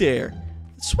checked there.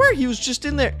 I swear he was just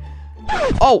in there.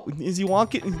 Oh, is he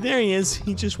walking? There he is.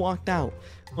 He just walked out.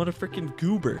 What a freaking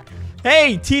goober.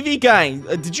 Hey, TV guy,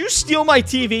 did you steal my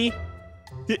TV?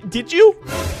 Did you?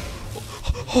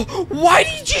 Why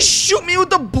did you just shoot me with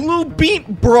the blue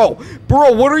beam? Bro,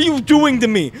 what are you doing to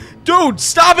me? Dude,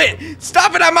 stop it.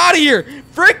 Stop it, I'm out of here.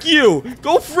 Frick you.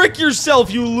 Go frick yourself,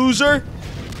 you loser.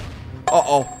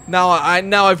 Uh-oh. Now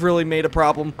I've really made a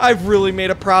problem. I've really made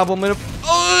a problem. And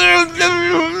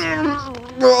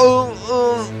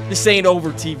this ain't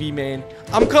over, TV man.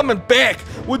 I'm coming back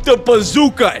with the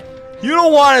bazooka. You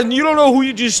don't know who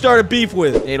you just started beef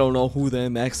with. They don't know who they're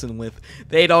messing with.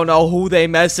 They don't know who they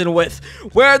messing with.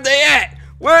 Where are they at?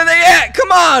 Where are they at?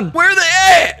 Come on. Where are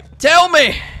they at? Tell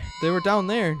me. They were down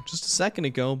there just a second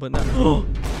ago, but now.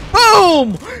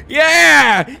 Boom!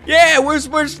 Yeah! Yeah,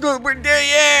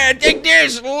 yeah, take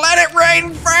this, let it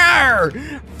rain fire!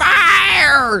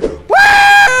 Fire!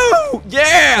 Woo!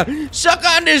 Yeah! Suck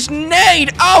on this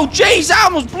nade! Oh, jeez, I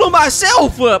almost blew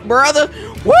myself up, brother!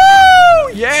 Woo!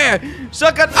 Yeah!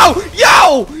 Suck on, oh,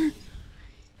 yo!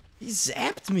 He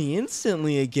zapped me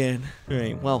instantly again.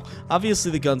 Alright, well,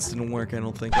 obviously the guns didn't work, I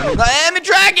don't think. Let me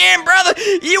try again, brother!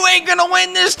 You ain't gonna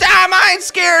win this time! I ain't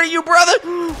scared of you, brother!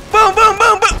 Boom, boom, boom,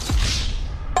 boom!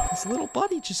 This little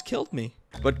buddy just killed me.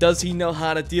 But does he know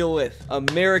how to deal with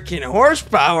American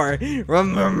horsepower? Ooh,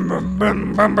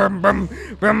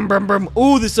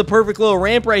 this is a perfect little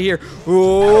ramp right here.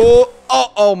 Ooh.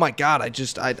 Oh my god, I'm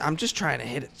just trying to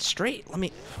hit it straight. Let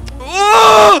me.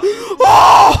 Oh,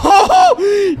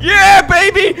 yeah,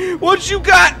 baby. What you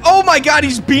got? Oh my god,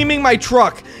 he's beaming my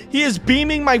truck. He is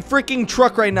beaming my freaking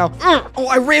truck right now. Oh,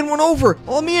 I ran one over.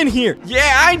 Let me in here.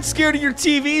 Yeah, I ain't scared of your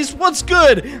TVs. What's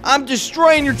good? I'm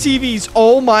destroying your TVs.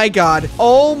 Oh my god.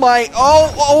 Oh my.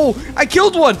 Oh, I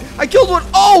killed one.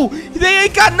 Oh, they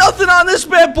ain't got nothing on this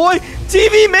bad boy.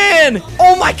 TV man.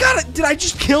 Oh my god. Did I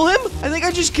just kill him? I think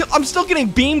I just killed. I'm still getting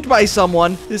beamed by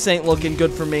someone. This ain't looking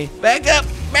good for me. Back up.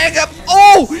 Back up.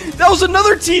 Oh, that was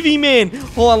another TV man.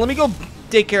 Hold on. Let me go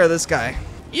take care of this guy.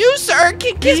 You, sir,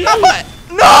 can kiss my butt.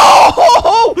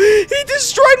 No! He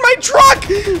destroyed my truck!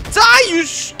 Die, you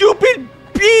stupid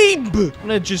beeb!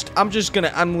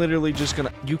 I'm literally just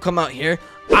gonna, you come out here,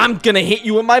 I'm gonna hit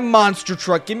you with my monster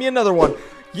truck. Give me another one.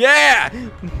 Yeah!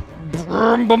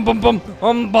 Oh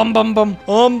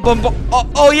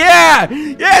yeah!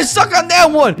 Yeah, suck on that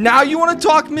one! Now you wanna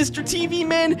talk, Mr. TV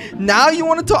man? Now you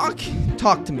wanna talk?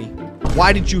 Talk to me.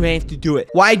 Why did you have to do it?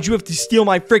 Why did you have to steal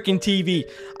my freaking TV?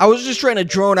 I was just trying to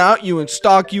drone out you and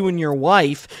stalk you and your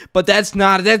wife, but that's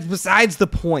besides the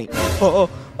point. Oh,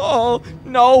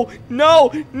 no,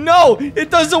 it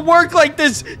doesn't work like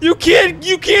this. You can't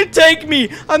take me.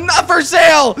 I'm not for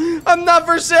sale.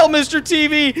 Mr.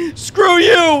 TV. Screw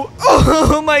you.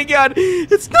 Oh my god,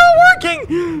 it's not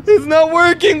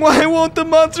working. Why won't the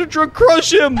monster truck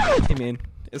crush him? Hey man,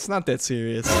 it's not that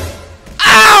serious.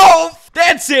 Ow!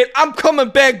 That's it. I'm coming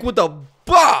back with a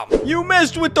Bomb! You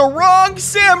messed with the wrong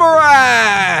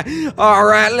samurai!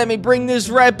 Alright, let me bring this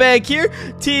right back here.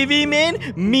 TV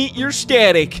man, meet your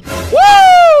static.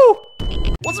 Woo!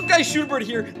 What's up guys, SHOOTABIRDIE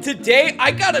here. Today,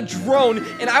 I got a drone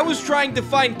and I was trying to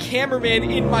find cameraman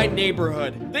in my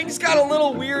neighborhood. Things got a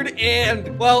little weird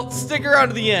and, well, stick around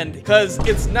to the end because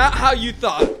it's not how you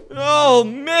thought. Oh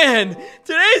man,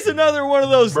 today's another one of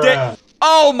those days.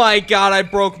 Oh my god, I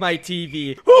broke my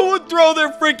TV. Who would throw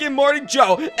their freaking Morning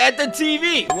Joe at the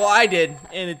TV? Well, I did,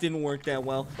 and it didn't work that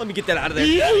well. Let me get that out of there.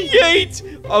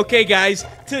 Yeet! Okay, guys,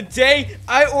 today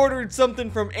I ordered something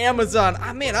from Amazon.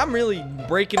 Man, I'm really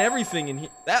breaking everything in here.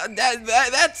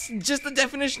 That's just the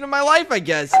definition of my life, I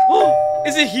guess. Oh,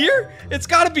 is it here? It's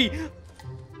gotta be.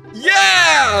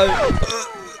 Yeah!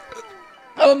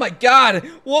 Oh my god,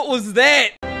 what was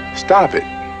that? Stop it.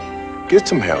 Get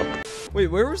some help. Wait,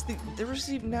 where was there was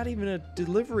not even a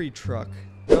delivery truck.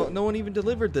 No one even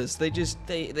delivered this.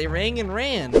 They rang and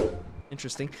ran.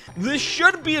 Interesting. This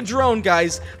should be a drone,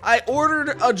 guys. I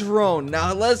ordered a drone.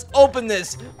 Now let's open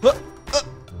this. What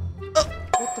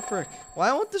the frick?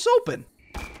 Why won't this open?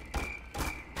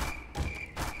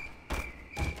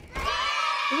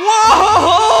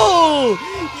 Whoa!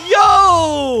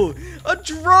 Yo! A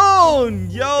drone!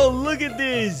 Yo, look at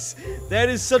this. That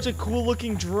is such a cool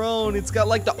looking drone. It's got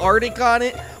like the Arctic on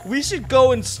it. We should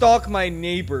go and stalk my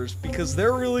neighbors because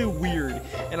they're really weird.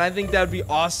 And I think that would be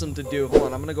awesome to do. Hold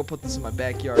on, I'm gonna go put this in my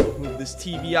backyard. Move this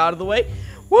TV out of the way.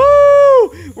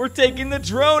 Woo! We're taking the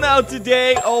drone out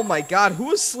today. Oh my god,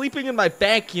 who is sleeping in my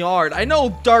backyard? I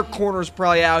know Dark Corner's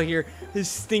probably out here. His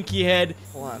stinky head.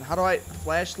 Hold on, how do I...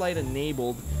 Flashlight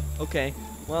enabled. Okay,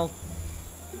 well...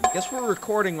 Guess we're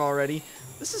recording already.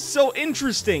 This is so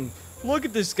interesting. Look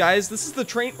at this, guys. This is the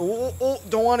train. Oh,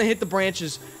 don't want to hit the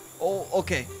branches. Oh,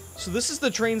 okay. So this is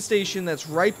the train station that's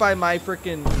right by my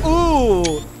freaking...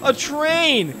 Ooh, a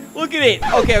train. Look at it.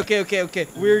 Okay.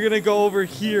 We're gonna go over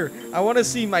here. I want to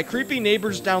see my creepy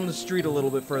neighbors down the street a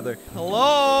little bit further.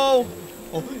 Hello?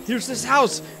 Oh, here's this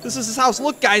house. This is his house.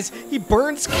 Look, guys. He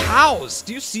burns cows.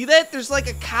 Do you see that? There's like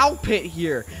a cow pit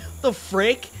here. What the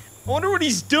frick? I wonder what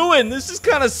he's doing. This is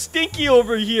kind of stinky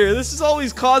over here. This is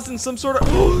always causing some sort of...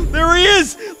 Oh, there he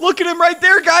is. Look at him right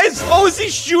there, guys. Oh, is he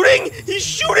shooting? He's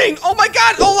shooting. Oh, my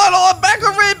God. Hold on. Back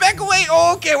away.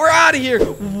 Oh, okay, we're out of here.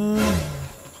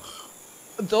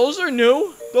 Those are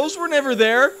new. Those were never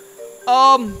there.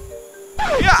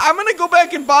 Yeah, I'm going to go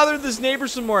back and bother this neighbor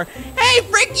some more. Hey,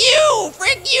 frick you,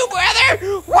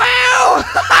 brother. Wow.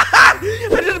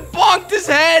 I just bonked his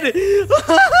head.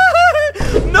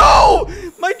 No.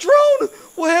 My drone!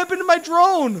 What happened to my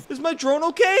drone? Is my drone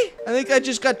okay? I think I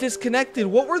just got disconnected.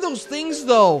 What were those things,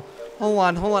 though? Hold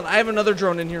on. I have another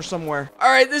drone in here somewhere. All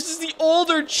right, this is the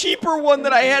older, cheaper one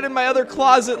that I had in my other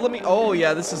closet. Let me... Oh,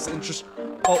 yeah, this is interesting.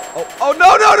 Oh,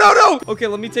 no. Okay,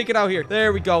 let me take it out here.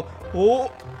 There we go.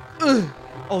 Oh,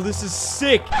 oh, this is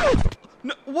sick.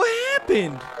 No, what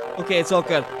happened? Okay, it's all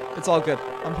good.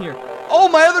 I'm here. Oh,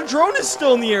 my other drone is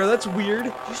still in the air. That's weird.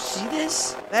 You see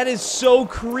this? That is so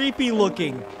creepy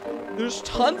looking. There's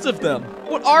tons of them.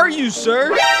 What are you,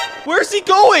 sir? Where's he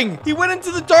going? He went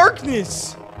into the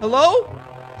darkness. Hello?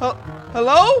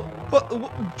 Hello?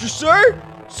 Sir?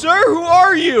 Sir, who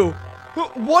are you?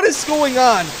 What is going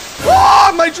on?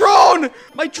 Oh, my drone!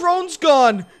 My drone's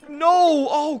gone. No.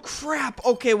 Oh, crap.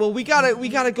 Okay, well, we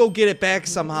gotta go get it back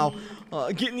somehow.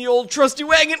 Get in the old trusty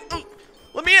wagon.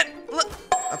 Let me in.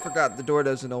 I forgot the door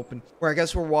doesn't open. I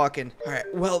guess we're walking. All right.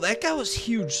 Well, that guy was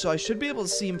huge, so I should be able to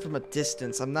see him from a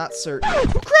distance. I'm not certain.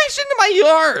 Who crashed into my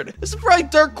yard? This is probably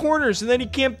Dark Corners, and then he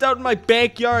camped out in my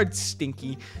backyard.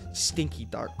 Stinky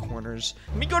Dark Corners.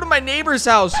 Let me go to my neighbor's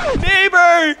house.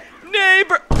 Neighbor.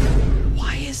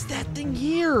 Why is that thing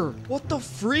here? What the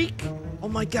freak? Oh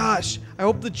my gosh. I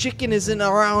hope the chicken isn't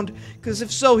around, because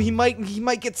if so, he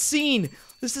might get seen.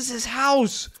 This is his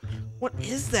house. What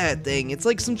is that thing? It's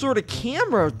like some sort of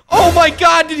camera. Oh my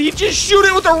god, did he just shoot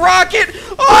it with a rocket?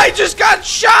 Oh, I just got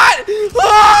shot!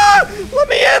 Ah! Let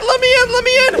me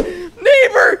in!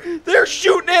 Neighbor, they're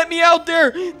shooting at me out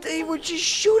there. They were just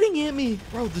shooting at me.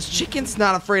 Bro, this chicken's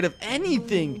not afraid of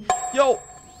anything. Yo,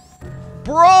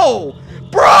 bro!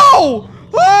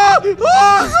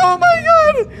 Oh my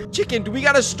god! Chicken, do we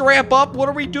gotta strap up? What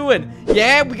are we doing?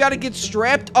 Yeah, we gotta get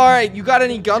strapped? Alright, you got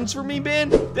any guns for me,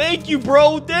 man? Thank you,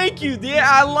 bro. Thank you. Yeah,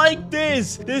 I like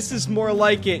this. This is more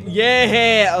like it.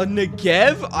 Yeah,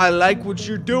 Negev, I like what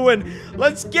you're doing.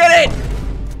 Let's get it!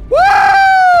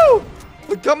 Woo!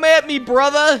 Come at me,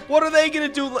 brother. What are they gonna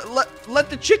do? Let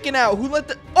the chicken out.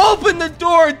 Open the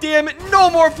door, damn it. No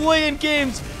more playing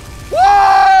games. Woo!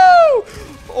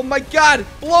 Oh my god.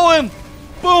 Blow him.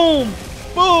 Boom.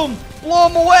 Blow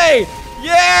him away.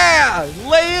 Yeah!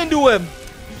 Lay into him.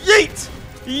 Yeet!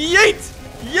 Yeet!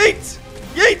 Yeet!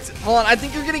 Yeet! Hold on, I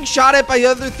think you're getting shot at by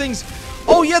other things.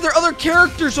 Oh, yeah, there are other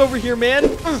characters over here, man.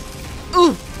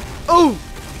 Ooh! Ooh!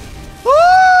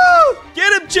 Woo!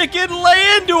 Get him, chicken!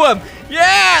 Lay into him!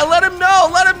 Yeah! Let him know!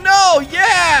 Let him know!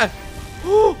 Yeah!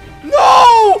 Oh,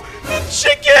 no! The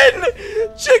chicken!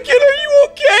 Chicken, are you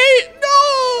okay?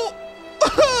 No!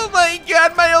 Oh my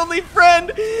god, my only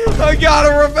friend! I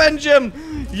gotta revenge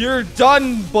him! You're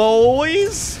done,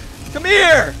 boys! Come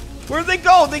here! Where'd they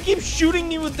go? They keep shooting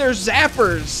me with their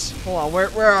zappers. Hold on,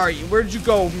 where are you? Where'd you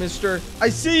go, mister? I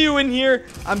see you in here.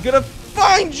 I'm gonna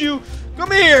find you.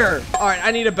 Come here. All right,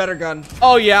 I need a better gun.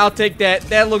 Oh, yeah, I'll take that.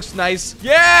 That looks nice.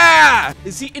 Yeah!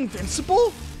 Is he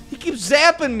invincible? He keeps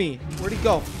zapping me. Where'd he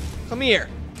go? Come here.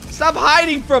 Stop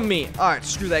hiding from me. All right,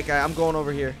 screw that guy. I'm going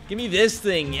over here. Give me this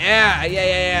thing.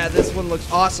 Yeah. This one looks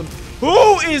awesome.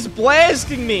 Who is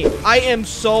blasting me? I am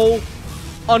so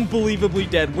unbelievably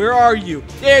dead. Where are you?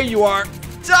 There you are.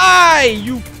 Die,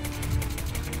 you.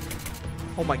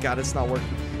 Oh my god, it's not working.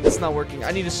 It's not working.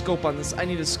 I need a scope on this. I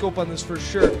need a scope on this for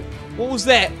sure. What was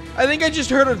that? I think I just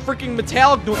heard a freaking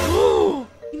metallic noise. Oh,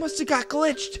 he must have got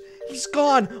glitched. He's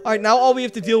gone. All right, now all we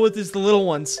have to deal with is the little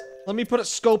ones. Let me put a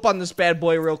scope on this bad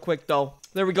boy real quick, though.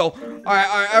 There we go. All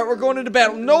right, we're going into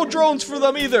battle. No drones for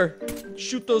them either.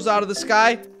 Shoot those out of the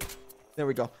sky. There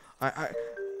we go. All right.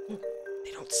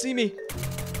 They don't see me.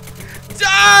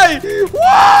 Die!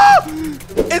 Whoa!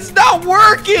 It's not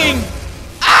working!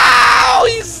 Ow!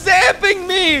 He's zapping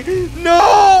me!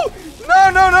 No!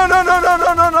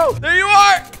 No! There you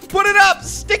are! Put it up!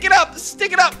 Stick it up!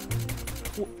 Stick it up!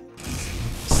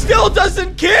 Still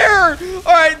doesn't care!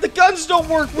 Alright, the guns don't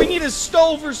work. We need a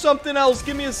stove or something else.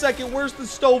 Give me a second. Where's the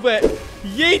stove at?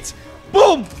 Yeet!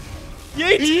 Boom!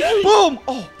 Yeet! Boom!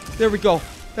 Oh, there we go.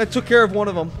 That took care of one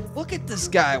of them. Look at this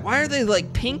guy. Why are they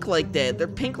like pink like that? They're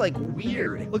pink like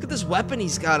weird. Look at this weapon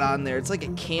he's got on there. It's like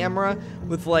a camera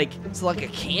with like, it's like a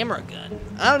camera gun.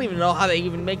 I don't even know how they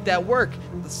even make that work.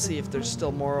 Let's see if there's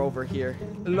still more over here.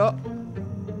 Hello?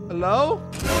 Hello?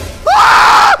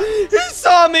 Ah! He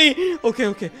saw me! Okay.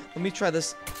 Let me try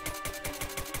this.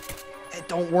 It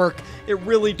don't work. It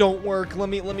really don't work. Let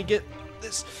me get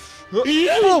this.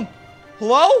 Boom!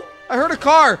 Hello? I heard a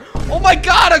car. Oh my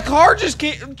god, a car just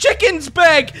came. Chicken's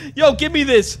back. Yo, give me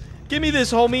this. Give me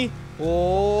this, homie.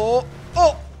 Oh,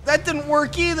 that didn't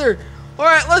work either. All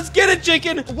right, let's get it,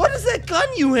 chicken. What is that gun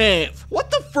you have?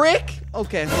 What the frick?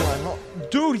 Okay, hold on.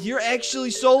 Dude, you're actually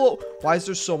solo. Why is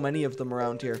there so many of them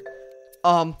around here?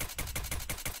 Oh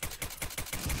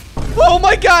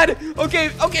my god.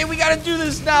 Okay, we gotta do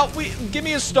this now. Give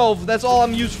me a stove. That's all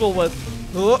I'm useful with.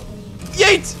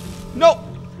 Yeet. No.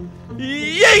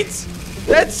 Yeet!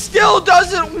 That still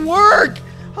doesn't work!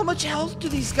 How much health do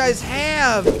these guys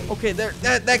have? Okay,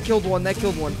 that killed one. That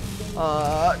killed one.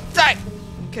 Die!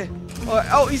 Okay.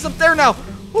 Oh, he's up there now.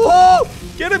 Oh!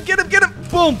 Get him!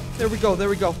 Boom! There we go.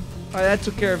 Alright, that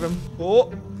took care of him.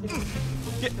 Oh!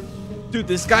 Dude,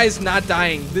 this guy is not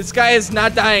dying.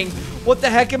 What the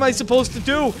heck am I supposed to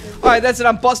do? Alright, that's it.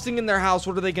 I'm busting in their house.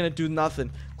 What are they gonna do?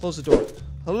 Nothing. Close the door.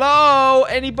 Hello?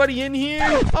 Anybody in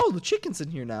here? Oh, the chicken's in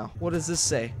here now. What does this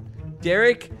say?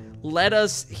 Derek, let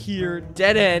us hear.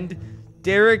 Dead end.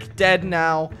 Derek dead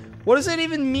now. What does that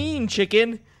even mean,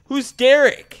 chicken? Who's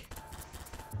Derek?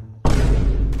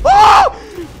 Oh!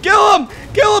 Kill him!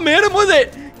 Hit him with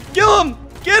it! Kill him!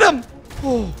 Get him!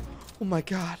 Oh my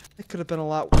god. That could have been a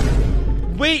lot.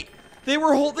 Wait, they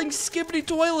were holding skibbity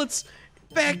toilets.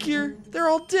 Back here, they're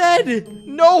all dead.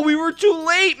 No, we were too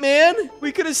late, man.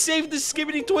 We could have saved the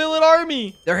skibbity toilet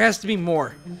army. There has to be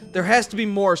more. There has to be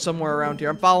more somewhere around here.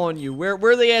 I'm following you. Where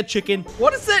are they at, chicken?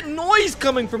 What is that noise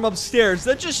coming from upstairs?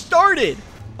 That just started.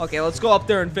 Okay, let's go up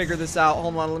there and figure this out.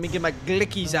 Hold on, let me get my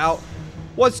glickies out.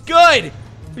 What's good?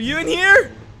 Are you in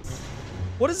here?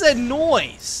 What is that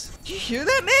noise? Did you hear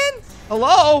that, man?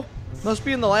 Hello? Must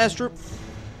be in the last room.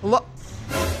 Hello?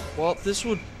 Well, this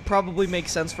would probably make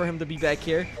sense for him to be back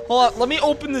here. Hold on, let me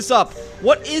open this up.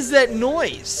 What is that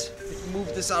noise?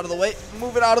 Move this out of the way.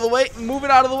 Move it out of the way.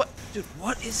 Dude,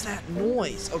 what is that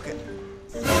noise? Okay.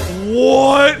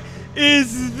 What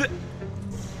is that?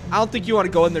 I don't think you want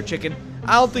to go in there, chicken.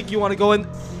 I don't think you want to go in.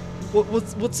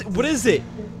 What is it?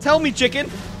 Tell me, chicken.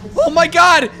 Oh my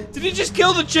god! Did he just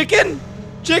kill the chicken?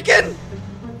 Chicken?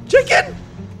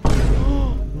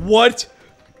 What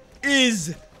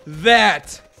is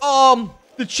that?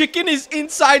 The chicken is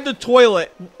inside the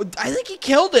toilet. I think he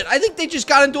killed it. I think they just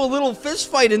got into a little fist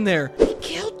fight in there. He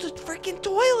killed the freaking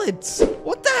toilets.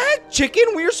 What the heck, chicken?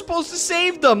 We were supposed to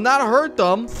save them, not hurt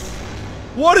them.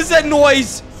 What is that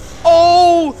noise?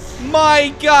 Oh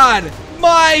my god.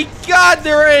 my God,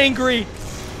 they're angry.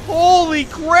 Holy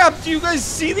crap, do you guys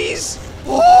see these?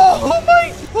 Oh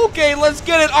my. Okay, let's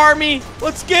get it, army.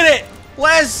 Let's get it.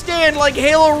 Last stand like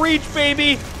Halo Reach,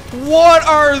 baby. What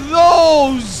are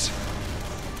those?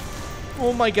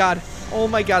 Oh my God. Oh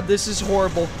my God, this is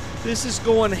horrible. This is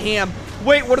going ham.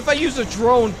 Wait, what if I use a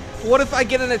drone? What if I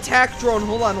get an attack drone?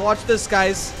 Hold on, watch this,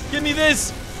 guys. Give me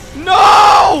this.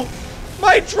 No!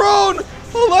 My drone!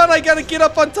 Hold on, I gotta get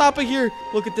up on top of here.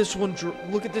 Look at this one.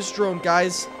 Look at this drone,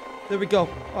 guys. There we go.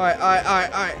 All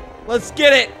right. Let's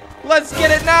get it. Let's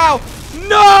get it now.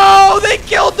 No! They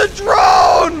killed the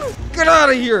drone! Get out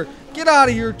of here. Get out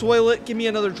of here, toilet. Give me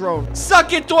another drone.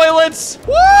 Suck it, toilets!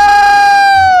 Woo!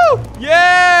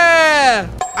 Yeah!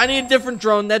 I need a different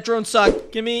drone. That drone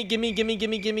sucked. Gimme.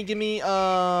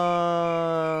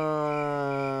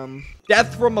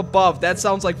 Death from above. That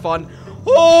sounds like fun.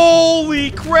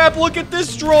 Holy crap, look at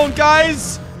this drone,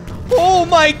 guys. Oh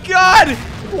my God.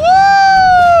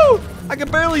 Woo! I can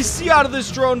barely see out of this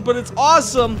drone, but it's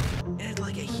awesome. It's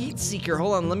like a heat seeker.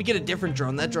 Hold on, let me get a different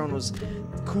drone. That drone was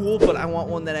cool, but I want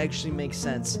one that actually makes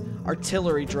sense.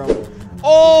 Artillery drone.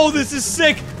 Oh, this is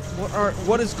sick.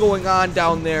 What is going on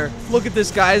down there? Look at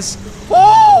this, guys.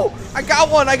 Oh, I got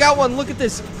one. Look at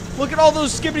this. Look at all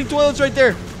those skipping toilets right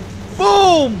there.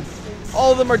 Boom.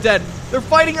 All of them are dead. They're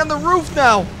fighting on the roof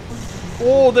now.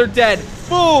 Oh, they're dead.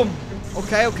 Boom.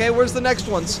 Okay, where's the next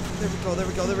ones? There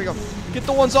we go. Get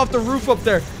the ones off the roof up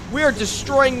there. We are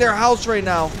destroying their house right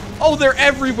now. Oh, they're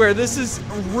everywhere. This is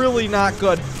really not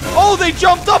good. Oh, they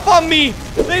jumped up on me.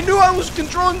 They knew I was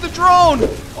controlling the drone.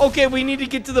 Okay, we need to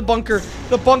get to the bunker.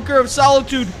 The bunker of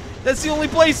solitude. That's the only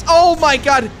place. Oh my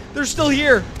God, they're still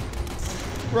here.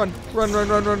 Run.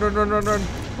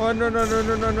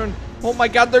 Oh my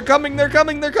God, they're coming.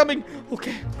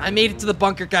 Okay, I made it to the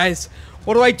bunker, guys.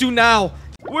 What do I do now?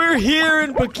 We're here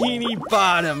in Bikini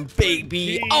Bottom,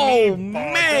 baby. Oh,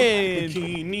 man.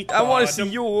 I want to see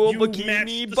your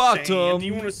Bikini Bottom. Do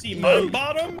you want to see my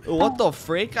bottom? What the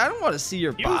frick? I don't want to see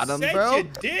your bottom, bro. You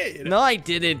did. No, I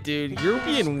didn't, dude. You're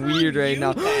being weird right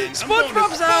now. Then.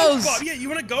 SpongeBob's house. Yeah, you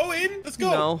want to go in? Let's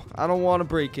go. No, I don't want to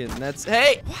break in.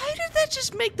 Hey, why did that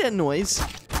just make that noise?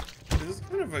 This is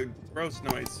kind of a gross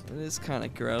noise. It is kind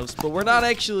of gross, but we're not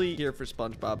actually here for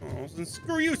SpongeBob. Oh, then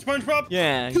screw you, SpongeBob.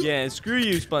 Yeah, screw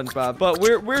you, SpongeBob. But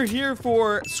we're here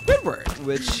for Squidward,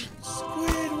 which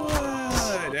Squidward.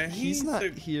 he's not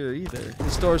here either.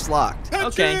 His door's locked.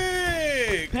 Patrick!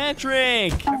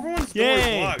 Everyone's door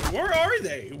is locked. Where are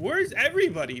they? Where's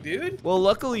everybody, dude? Well,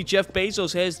 luckily Jeff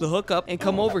Bezos has the hookup and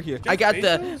come over here. I got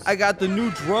the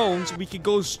new drones. We could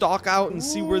go stalk out and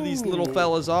see where these little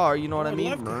fellas are. You know what I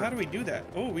mean? How do we do that?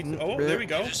 Oh, there we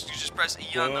go. You just press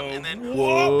E on them and then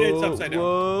whoa, it's upside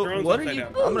down. Drone's what upside are you?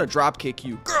 down. I'm gonna drop kick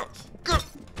you.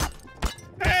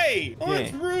 Hey! Oh,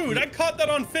 that's rude. I caught that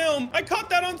on film.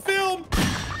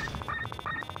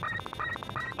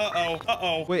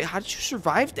 Uh-oh. Wait, how did you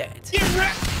survive that? Get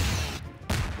wrecked!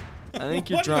 I think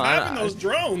you're What happened to those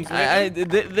drones, man?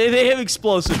 They have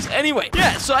explosives. Anyway,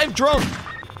 yeah, so I have drones.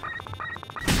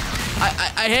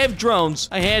 I have drones.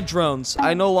 I had drones.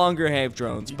 I no longer have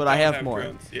drones, but I have more.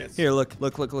 Drones, yes. Here, look.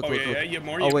 Oh, yeah, you have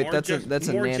more. Oh, wait, more that's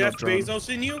a nano Jeff drone.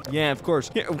 Bezos in you? Yeah, of course.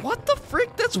 Here, what the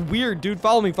frick? That's weird, dude.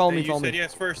 Follow me. You said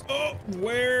yes first. Oh,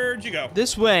 where'd you go?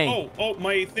 This way. Oh,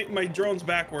 my drone's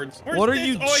backwards. What are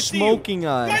you smoking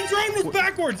on? My drone was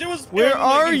backwards. It was. Where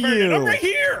are you? I'm right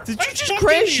here. Did you just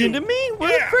crash into me?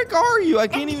 Where the frick are you? I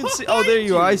can't even see. Oh, there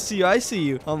you are. I see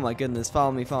you. Oh my goodness.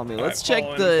 Follow me. Let's check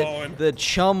the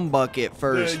chum bucket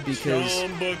first because.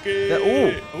 Chum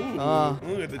bucket. I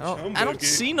don't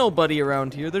see nobody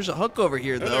around here. There's a hook over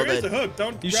here though. There is a hook.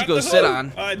 You should go sit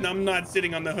on. I'm not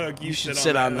sitting on the hook. You should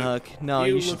sit on the hook. No,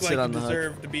 you should sit on the hook. You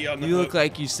deserve to be on the hook. You look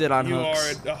like you sit on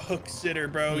hooks. You are a hook sitter,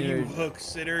 bro. You hook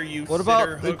sitter. What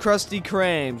about the Krusty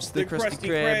Krabs? The Krusty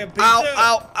Krab.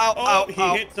 Ow! He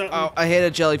hit something. Ow! I hit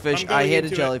a jellyfish.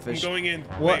 I'm going in.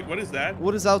 Wait, what is that?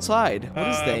 What is outside? What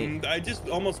is that? I just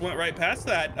almost went right past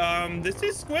that. This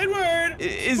is Squidward.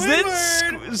 Is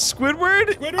this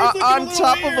Squidward? Squidward's on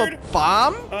top weird. of a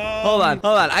bomb? Hold on.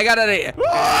 I got an idea.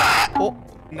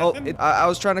 I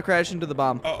was trying to crash into the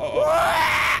bomb.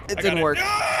 It didn't work.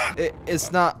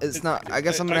 It's not. I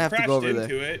guess I'm gonna have to go over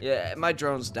there. Yeah, my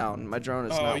drone's down. My drone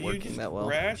is not working that well.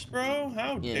 Crashed, bro?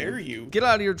 How dare you? Get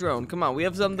out of your drone. Come on. We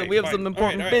have something. We have some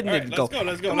important business to go.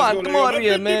 Let's go. Come on,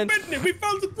 here, man. We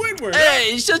found the Squidward.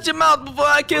 Hey, shut your mouth before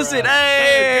I kiss it.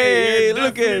 Hey,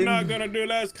 look at. You're not gonna do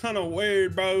that. That's kind of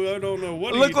weird, bro. I don't know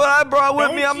what. Look what I brought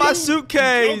with me on my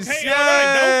suitcase. Okay, all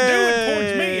right. Don't do it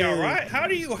towards me, all right? How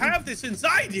do you have this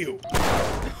inside you?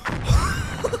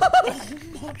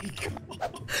 Oh my god,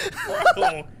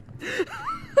 bro.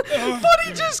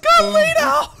 Buddy just got laid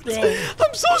out.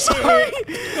 I'm so sorry.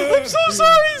 I'm so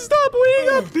sorry. Stop.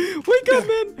 Wake up. Wake up,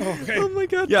 man. Okay. Oh my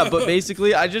god. Yeah, but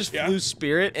basically, I just flew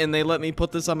Spirit, and they let me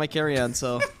put this on my carry-on.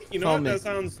 So You know what? That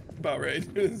sounds about right.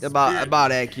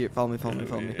 about accurate. Follow me.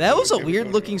 That was a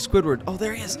weird-looking Squidward. Oh,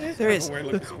 there he is. There he is.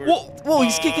 Whoa,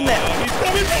 he's kicking that. He's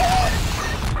coming.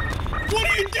 What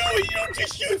are you doing? You don't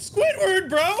just shoot Squidward,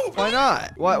 bro. Why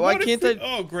not? Why can't I?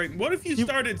 Oh, great. What if you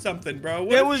started something, bro?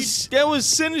 That was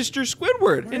Sinister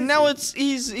Squidward, and now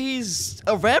he's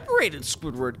evaporated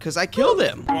Squidward because I killed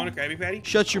him. You want a Krabby Patty?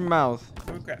 Shut your mouth.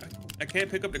 Okay. I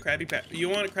can't pick up the Krabby Patty. You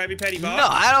want a Krabby Patty, Bob? No,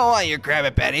 I don't want your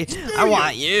Krabby Patty. I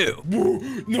want you.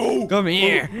 No. Come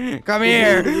here. Come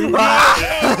here. No.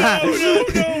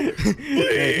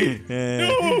 Please.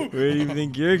 No. Where do you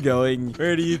think you're going?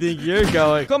 Where do you think you're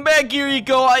going? Come back here, you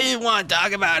go. I didn't want to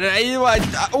talk about it. I didn't want.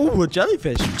 Oh, a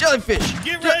jellyfish. Jellyfish.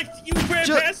 Get wrecked. You ran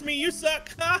past me. You suck.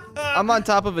 I'm on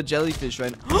top of a jellyfish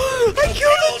right now. I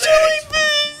killed a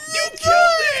jellyfish. You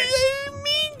killed it. I didn't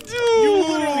mean to. You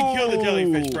literally killed a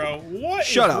jellyfish, bro. What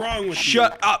is wrong with you?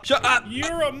 Shut up. Shut up.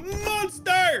 You're a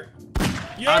monster.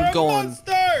 I'm You're a going.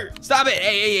 monster. Stop it.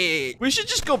 Hey. We should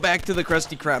just go back to the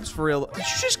Krusty Krabs for real. Did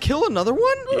you just kill another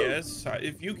one? Yes.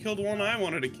 If you killed one, I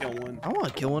wanted to kill one. I want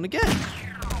to kill one again.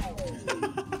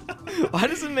 Why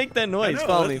does it make that noise?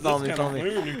 Follow me. Oh, follow me.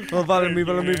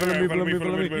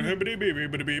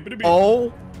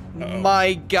 Oh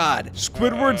my god.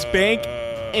 Squidward's bank,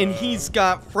 and he's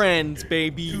got friends,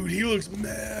 baby. Dude, he looks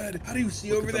mad. How do you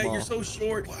see over that? You're so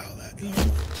short. Wow, that.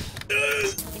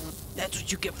 That's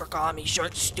what you get for calling me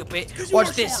short, stupid.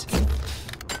 Watch this.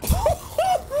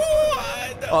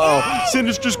 Uh-oh,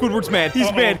 Sinister Squidward's mad.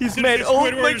 He's mad. He's mad.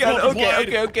 Oh my god.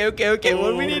 Okay.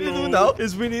 What we need to do now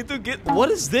is we need to get. What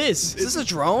is this? Is this a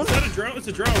drone? It's not a drone. It's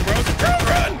a drone, bro. It's a drone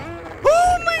run.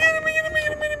 Oh my god.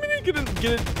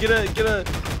 Get a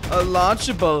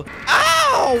launchable.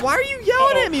 Ow! Why are you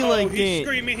yelling at me like that?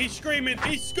 He's screaming.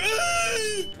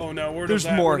 Oh no, where There's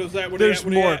more. There's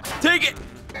more. Take it.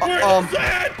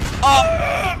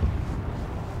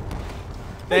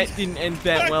 That didn't end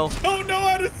that well. I don't know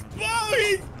how to spell.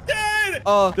 He's dead.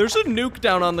 There's a nuke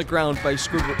down on the ground by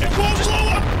Squidward. It won't blow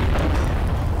up.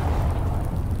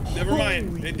 Never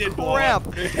mind. It did blow up.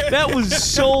 That was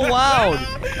so loud.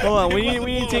 Hold on. We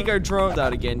need to take our drones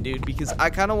out again, dude, because I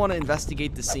kind of want to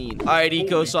investigate the scene. All right,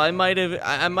 Eco. So I might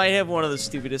have one of the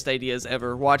stupidest ideas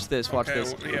ever. Watch this. Watch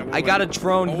this. I got a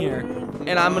drone here,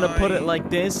 and I'm gonna put it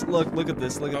like this. Look at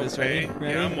this. Look at this. Ready?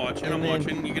 Yeah, I'm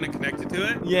watching. You gonna connect it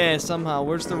to it? Yeah, somehow.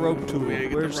 Where's the rope tool?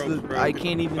 Where's the? I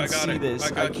can't even see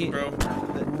this. I can't.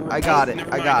 I got it.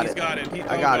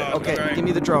 Okay, give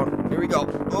me the drone. Here we go.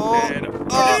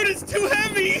 Dude, it's too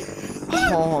heavy.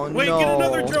 Oh, Wait, no. get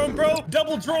another drone, bro.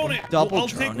 Double drone it. Double I'll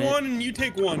drone take it. one and you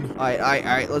take one. All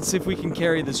right. Let's see if we can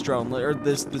carry this drone or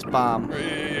this bomb.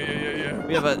 Yeah.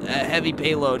 We have a heavy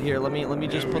payload here. Let me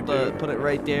just put it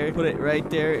right there. Put it right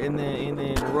there, and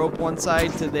then rope one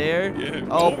side to there.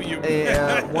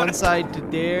 Yeah. One side to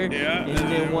there. Yeah.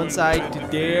 And then one side to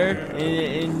there.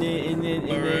 And then.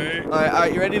 All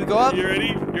right. You ready to go up? You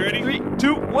ready? 3,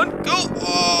 2, 1, go!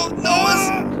 Oh no!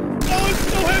 It's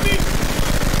so heavy.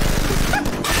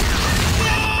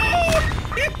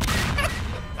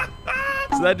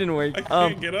 So that didn't work. I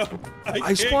can't get up.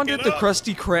 I spawned at the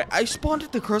Krusty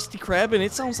Krab, and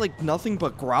it sounds like nothing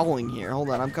but growling here. Hold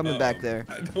on, I'm coming back there.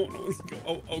 I don't know.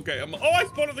 Oh, okay. I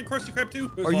spawned at the Krusty Krab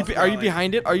too. Are you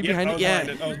behind it? Are you behind it? Yeah.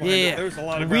 Yeah. There's a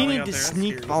lot of we need to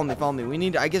sneak. Follow me. We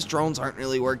need. I guess drones aren't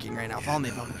really working right now. Follow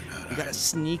me. We gotta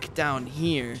sneak down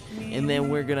here, and then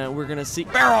we're gonna see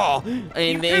barrel,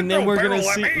 and then we're gonna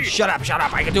see. Shut up!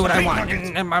 I can do what I want.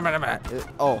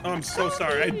 Oh. I'm so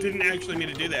sorry. I didn't actually mean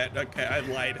to do that. Okay, I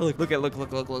lied. Look. That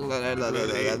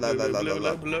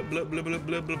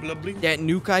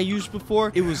nuke I used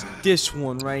before, it was this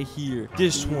one right here.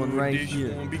 This one right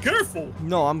here. Be careful.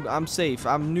 No, I'm safe.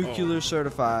 I'm nuclear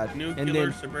certified.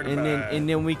 And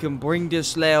then we can bring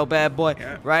this little bad boy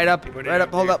right up.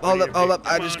 Hold up.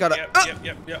 I just gotta.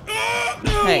 Yep.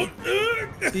 Hey,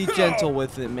 be gentle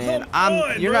with it, man.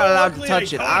 You're not allowed to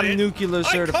touch it. I'm nuclear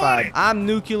certified.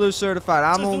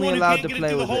 I'm only allowed to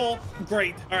play with it.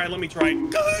 Great. All right, let me try.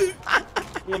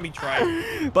 Let me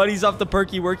try. Buddy's off the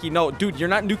perky worky. No, dude, you're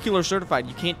not nuclear certified.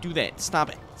 You can't do that. Stop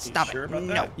it. Sure about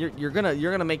that? No, you're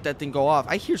gonna make that thing go off.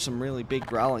 I hear some really big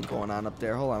growling going on up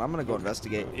there. Hold on, I'm gonna go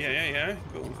investigate. Yeah.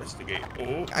 Go investigate.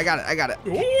 Oh. I got it.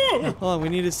 Oh. Hold on, we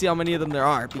need to see how many of them there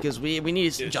are because we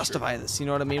need to justify this. You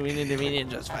know what I mean? We need to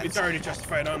justify It's this. already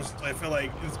justified, honestly. I feel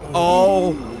like it's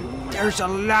Oh, there's a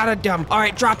lot of them. All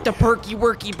right, drop the perky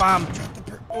worky bomb.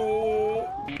 Oh.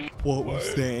 What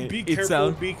was that? Be It careful.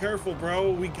 sound. Be careful,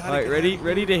 bro. We gotta. All right, get ready? out of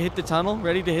Ready here. to hit the tunnel?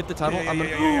 Ready to hit the tunnel? Yeah, I'm yeah,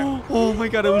 gonna. yeah. Oh my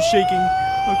God, I was shaking.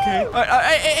 Okay. All right,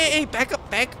 hey, back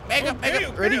up, back up. Okay,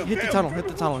 Ready? okay, Hit the okay, tunnel. okay. Hit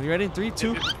the tunnel. You ready? 3,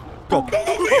 2, go. Go, go, go,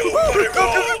 go, go,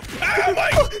 go. Oh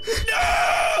my!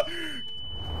 No!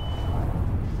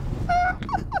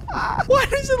 Why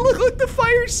does it look like the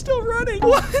fire's still running?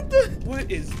 What the?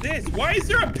 What is this? Why is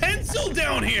there a pencil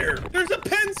down here? There's a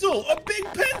pencil, a big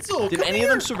pencil. Did Come any here.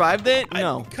 of them survive that?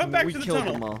 No. Come back we to the killed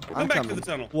tunnel. them all. Come I'm back coming. to the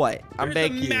tunnel. What? I'm There's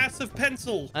back a here. massive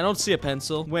pencil I don't see a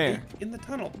pencil. Where? in the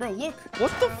tunnel, bro. Look.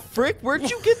 What the frick? Where'd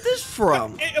you get this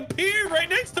from? It appeared right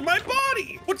next to my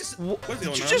body. What's Did going you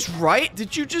on? just write?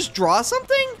 Did you just draw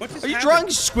something? What just Are you happened?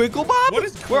 drawing Squiggle Bob? What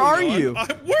is Where going are on? you?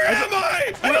 Where am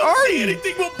I? I Where don't are see you?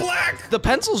 anything but black. The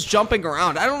pencil's jumping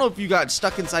around. I don't know if you got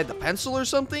stuck inside the pencil or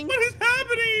something. What is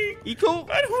happening? Eco?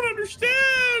 I don't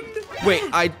understand. Wait,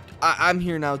 I'm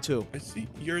here now too. I see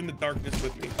you're in the darkness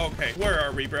with me. Okay, where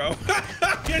are we, bro?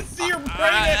 I see your brain.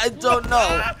 I don't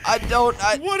know.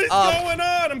 What is going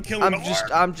on? I'm killing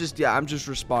I'm just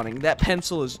responding. That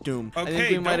pencil is doomed. I think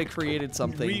Okay, we might have don't- created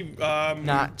something. We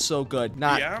Not so good.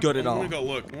 Not yeah? good at I'm all. gonna go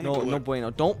look. I'm gonna No, go no look.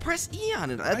 bueno. Don't press E on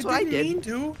it. That's what I didn't did. mean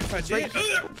to. If I did.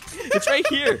 It's right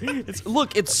here.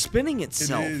 Look, it's spinning It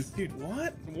itself. is. Dude,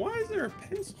 what? Why is there a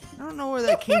pencil? I don't know where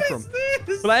that came What from. is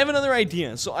this? But I have another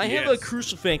idea. So I have a Yes.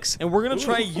 crucifix, and we're gonna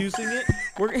try Ooh. using it.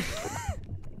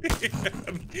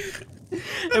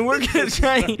 And we're gonna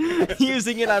try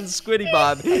using it on Squiddy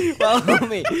Bob. Follow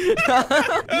me.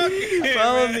 Okay,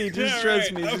 Follow man. me. Just All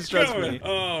trust right, me. I'm Just trust coming. me.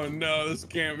 Oh no, this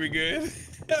can't be good.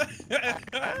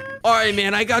 All right,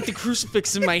 man. I got the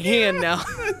crucifix in my hand now.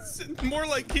 That's more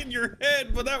like in your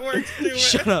head, but that works too.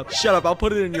 Shut up. Shut up. I'll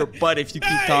put it in your butt if you keep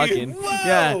Hey, talking. Whoa,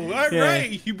 Yeah. all yeah.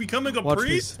 right. You becoming a Watch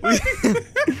priest? this.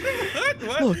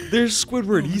 What? Look, there's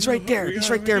Squidward. He's right there. We He's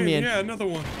got right there, him again. man. Yeah, another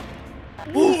one.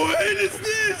 What is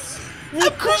this?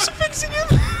 I'm crucifixing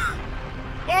him.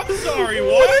 I'm sorry,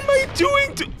 What what? am I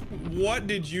doing to... What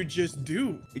did you just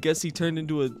do? I guess he turned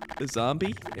into a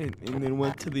zombie and then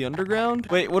went to the underground.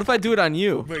 Wait, what if I do it on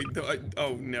you? Wait,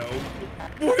 oh no.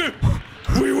 Wait.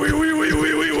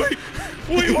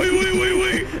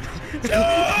 Wait.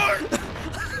 Ah!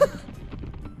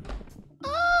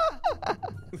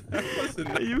 That wasn't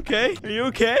Are nice. you okay? Are you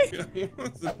okay? That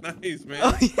wasn't nice, man.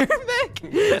 Oh, you're back.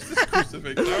 Where's this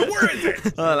crucifix? Where is it?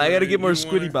 Hold on, I gotta get more You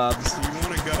Squiddy wanna- Bobs. You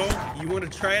wanna go? You wanna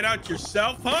try it out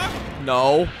yourself, huh?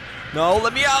 No. No,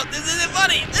 let me out. This isn't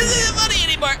funny. This isn't funny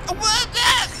anymore.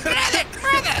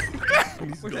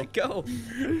 Where'd I go?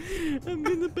 I'm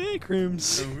in the back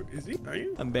rooms. Oh, is he? Are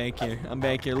you? I'm back here. I'm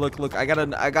back here. Look. I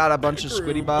got a bunch of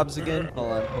Squiddy Bobs again.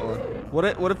 Hold on. What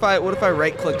if I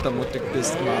right click them with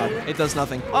this mod? It does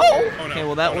nothing. Oh. no. Okay.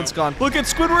 Well, that Oh, one's no. gone. Look at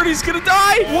Squidward. He's gonna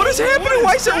die. What is happening?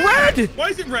 Why is it red? Why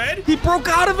is it red? He broke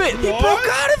out of it. He What? broke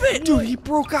out of it, dude. He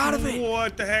broke out of it.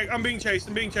 What the heck? I'm being chased.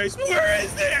 Where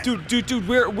is it? Dude.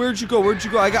 Where'd you go?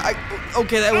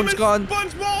 Okay, that one's I'm gone.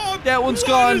 SpongeBob. That one's What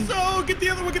gone. is- Oh, get the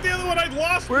other one. I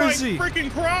lost Where my is he?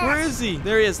 freaking cross. Where is he?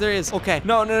 There he is. Okay.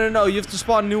 No. You have to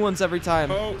spawn new ones every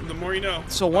time. Oh, the more you know.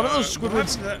 So one of those what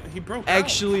Squidwards happened to that? He broke out.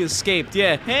 actually escaped.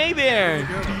 Yeah. Hey there.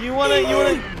 Oh, You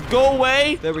wanna go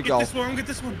away? There we Get go. this one.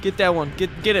 Get that one. Get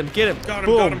him. Got him,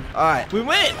 Boom. got him. All right. We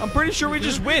win. I'm pretty sure we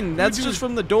just win. That's just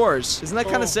from the doors. Isn't that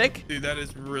kind Oh, of sick? Dude, that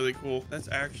is really cool. That's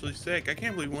actually sick. I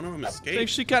can't believe one of them It's escaped.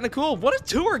 actually kind of cool. What a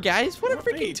tour, guys. What a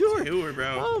freaking tour.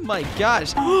 bro. Oh my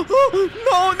gosh.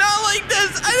 No, not like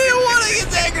this. I didn't want to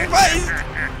get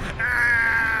sacrificed.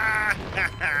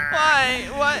 Why?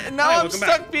 What? Now Hi, I'm welcome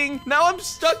stuck back. Now I'm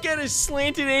stuck at a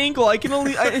slanted angle. I can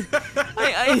only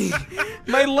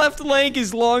my left leg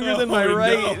is longer than my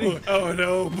right. No. Oh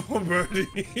no, Birdie.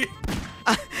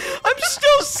 I'm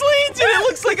still slanted.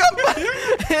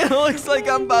 It looks like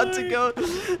I'm about to go.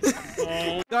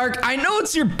 Dark, I know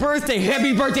it's your birthday.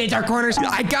 Happy birthday, Dark Corners.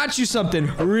 I got you something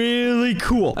really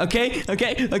cool. Okay?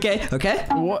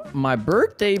 What? My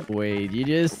birthday? Wait, you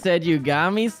just said you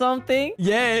got me something?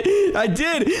 Yeah, I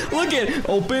did. Look it.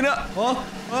 Open up.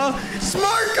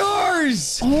 Smart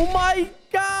cars. Oh my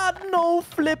god, no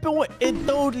flipping way. It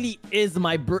totally is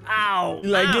my Ow. You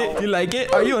like it? You like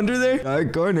it? Are you under there?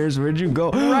 Dark Corners, where'd you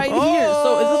go? Right here.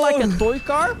 So is it like a toy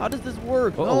car? How does this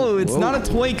work? Oh, it's not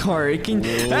a toy car. It can.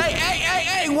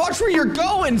 Hey! Dang, watch where you're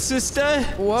going, sister.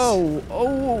 Whoa.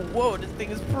 Oh, whoa. This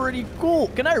thing is pretty cool.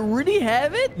 Can I really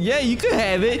have it? Yeah, you can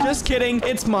have it. Just kidding.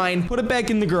 It's mine. Put it back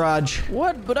in the garage.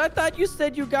 What? But I thought you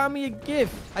said you got me a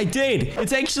gift. I did.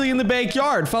 It's actually in the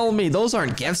backyard. Follow me. Those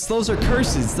aren't gifts. Those are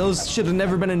curses. Those should have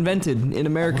never been invented in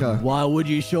America. Why would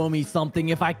you show me something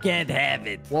if I can't have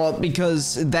it? Well,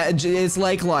 because it's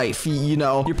like life, you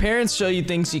know. Your parents show you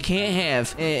things you can't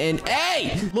have. And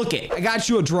hey, look it. I got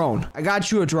you a drone. I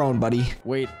got you a drone, buddy.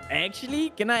 Wait, actually?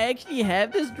 Can I actually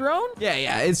have this drone?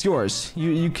 Yeah, it's yours.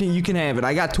 You can have it.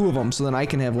 I got 2 of them, so then I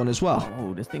can have one as well.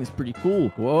 Oh, this thing's pretty cool.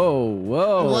 Whoa.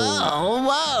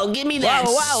 Give me that.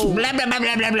 Wow. Blah, blah, blah,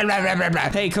 blah, blah, blah, blah, blah, blah.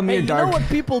 Hey, come Hey, here, you Dark. know what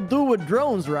people do with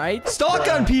drones, right? Stalk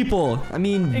on people. I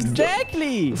mean,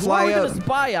 Exactly. Fly Who are we out. gonna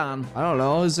spy on? I don't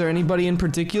know. Is there anybody in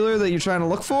particular that you're trying to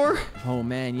look for? Oh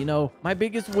man, you know, my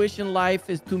biggest wish in life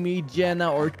is to meet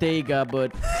Jenna Ortega,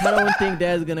 but I don't think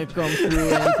that's gonna come through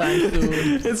anytime soon.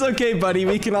 It's okay, buddy.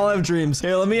 We can all have dreams.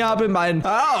 Here, let me hop in mine.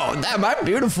 Oh, damn, I'm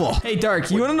beautiful. Hey,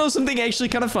 Dark, you want to know something actually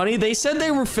kind of funny? They said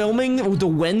they were filming the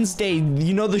Wednesday,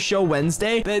 you know the show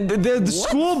Wednesday? The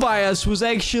school by us was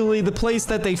actually the place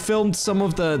that they filmed some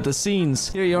of the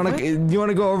scenes. Here, you want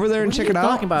to go over there and What check are it you out?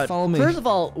 talking about? Follow me. First of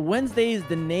all, Wednesday is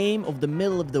the name of the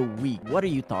middle of the week. What are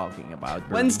you talking about,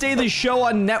 Birdie? Wednesday, the show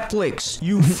on Netflix.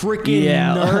 You freaking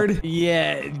nerd.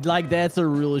 Yeah, like that's a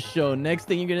real show. Next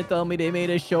thing you're gonna tell me they made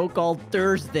a show called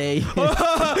Thursday.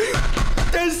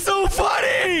 That's so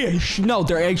funny! No,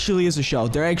 there actually is a show.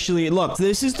 Look,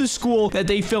 this is the school that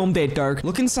they filmed at, Dark.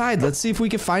 Look inside. Let's see if we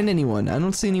can find anyone. I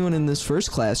don't see anyone in this first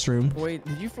classroom. Wait,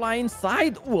 did you fly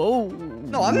inside? Whoa.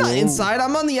 No, I'm not inside.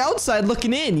 I'm on the outside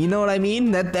looking in. You know what I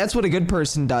mean? That's what a good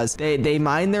person does. They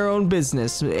mind their own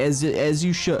business as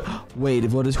you should. Wait,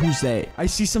 who's that? I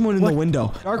see someone in the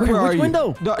window. Dark, where are which you?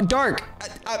 window? Dark.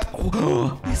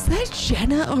 Is that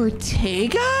Jenna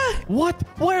Ortega? What?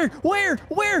 Where?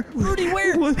 Birdie, where?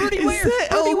 What Birdie, is where? that?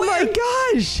 Birdie, Oh where? my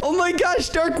gosh! Oh my gosh,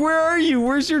 Dark, where are you?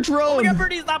 Where's your drone? Yeah,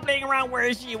 Birdie, stop playing around. Where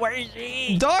is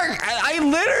she? Dark, I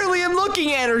literally am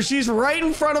looking at her. She's right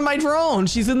in front of my drone.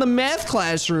 She's in the math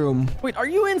classroom. Wait, are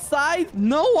you inside?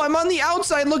 No, I'm on the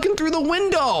outside looking through the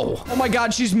window. Oh my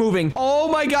god, she's moving.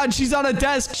 Oh my god, she's on a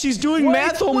desk. She's doing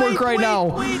math homework right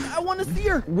now. Wait, I want to see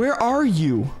her. Where are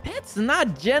you? That's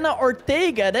not Jenna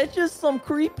Ortega. That's just some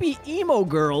creepy emo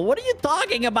girl. What are you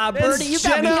talking about, Birdie? You It's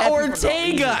got me Jenna happy for no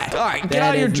Ortega. reason. All right, get That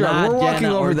out of your is drone. not We're walking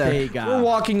Jenna over Ortega. there. We're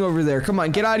walking over there. Come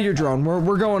on, get out of your drone.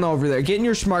 We're going over there. Get in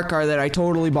your smart car that I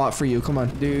totally bought for you. Come on.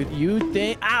 Dude, you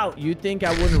think I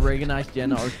wouldn't recognize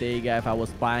Jenna Ortega if I was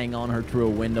spying on her through a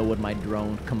window with my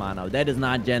drone? Come on now. That is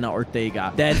not Jenna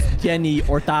Ortega. That's Jenny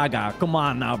Ortega. Come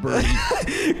on now, Birdie.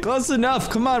 Close enough.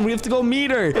 Come on, we have to go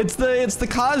meet her. It's the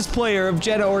cosplayer of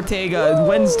Jenna Ortega,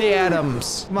 Wednesday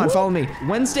Addams. Come on, follow me.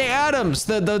 Wednesday Addams.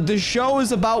 The show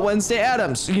is about Wednesday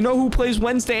Addams. You know who plays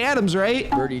Wednesday Addams, right?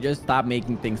 Birdie, just stop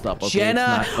making things up, okay?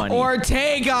 Jenna it's not funny.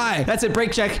 Ortega. That's it.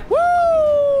 Brake check.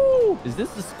 Woo! Is this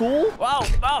the school?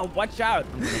 Whoa, watch out.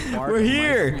 I'm gonna park We're my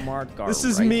here. smart car This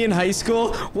is right me in high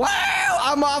school. Wow,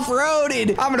 I'm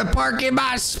off-roaded. I'm gonna park in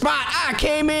my spot. I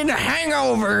came in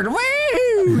hangover.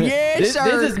 Woo! Yes, sir.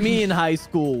 This is me in high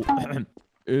school.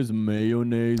 Is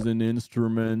mayonnaise an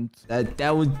instrument?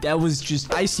 That was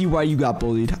just. I see why you got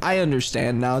bullied. I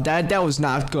understand now. That was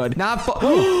not good. Not fun.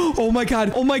 Oh my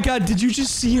god. Oh my god. Did you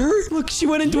just see her? Look, she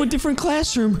went into a different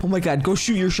classroom. Oh my god. Go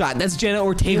shoot your shot. That's Jenna He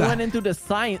Ortega. went into the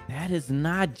science. That is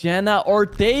not Jenna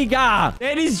Ortega.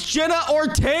 That is Jenna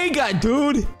Ortega,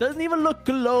 dude. Doesn't even look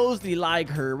closely like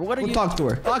her. What are We'll you? talk to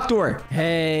her. Talk to her.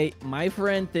 Hey, my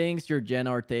friend thinks you're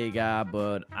Jenna Ortega,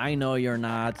 but I know you're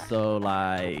not. So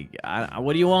like,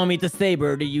 what do you want me to say,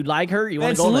 Birdie? You like her? You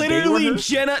want to That's go on a date with literally her?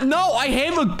 Jenna. No, I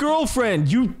have a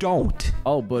girlfriend. You don't.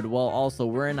 Oh, but well, also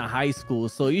we're in a high school,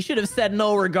 so you should have said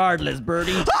no regardless,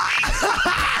 Birdie.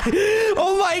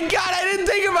 Oh my god, I didn't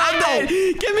think about that.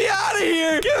 Get me out of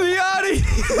here. Get me out of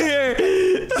here.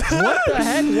 What the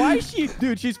heck? Why is she?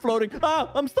 Dude, she's floating. Ah,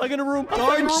 I'm stuck in a room.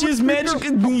 Dark, she's magic.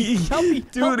 Help me.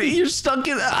 Dude, Help me. you're stuck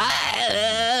in.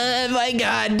 Oh my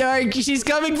god, Dark, she's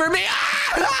coming for me.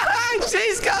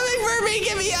 She's coming for me.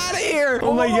 Get me out of here.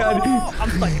 Oh my god. I'm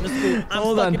stuck in the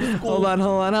school. Hold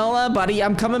on, buddy.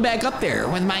 I'm coming back up there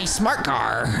with my smart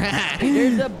car.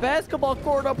 There's a basketball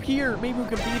court up here. Maybe we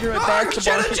can beat her at Dark,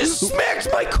 basketball. Jenna just smacked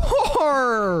my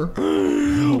car.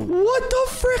 What the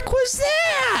frick was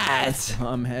that?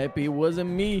 I'm happy it wasn't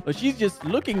me. But she's just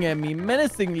looking at me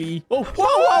menacingly. Oh,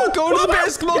 Whoa, go to the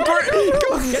basketball court. Get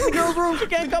in the girls' room. She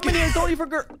can't come in here. It's only for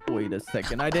girls. Wait a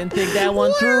second. I didn't think that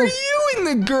one Why through. are you in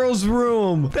in the girls'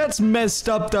 room. That's messed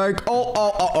up, Dark.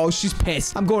 Oh, she's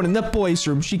pissed. I'm going in the boys'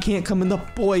 room. She can't come in the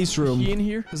boys' room. Is she in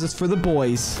here? Because it's for the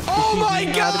boys. Oh my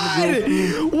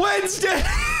God! Wednesday!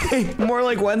 More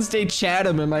like Wednesday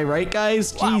Chatham, am I right,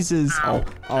 guys? Wow. Jesus. Ow.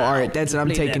 Oh, all right, that's it. I'm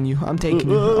taking you. I'm taking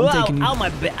you. I'm taking you. Ow, my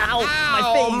face.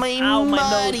 Ow, my nose. Ow,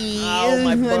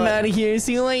 my butt. I'm out of here.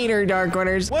 See you later, Dark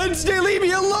Runners. Wednesday, leave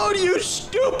me alone, you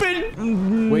stupid.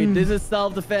 Wait, this is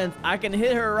self-defense. I can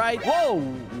hit her, right?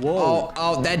 Whoa.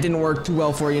 Oh, that didn't work too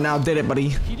well for you now, did it,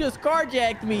 buddy? She just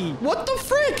carjacked me. What the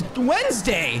frick?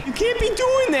 Wednesday. You can't be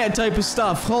doing that type of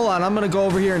stuff. Hold on, I'm gonna go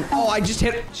over here and I just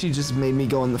hit. She just made me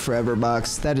go in the forever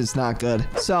box. That is not good.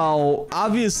 So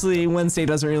obviously Wednesday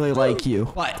doesn't really like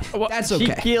you, but that's okay.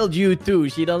 She killed you too.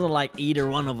 She doesn't like either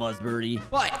one of us, Birdie.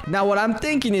 But now what I'm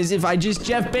thinking is if I just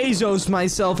Jeff Bezos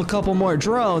myself a couple more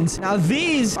drones. Now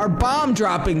these are bomb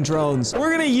dropping drones.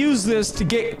 We're gonna use this to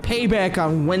get payback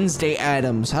on Wednesday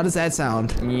Adams. How does that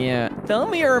sound? Yeah. Tell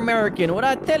me you're American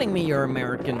without telling me you're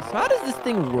American. So how does this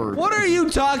thing work? What are you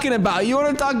talking about? You want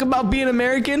to talk about being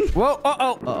American? Whoa.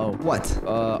 Uh-oh. What?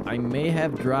 I may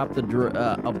have dropped a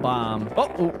bomb.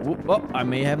 Oh, I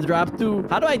may have dropped two.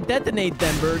 How do I detonate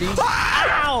them, Birdie?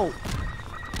 Ow!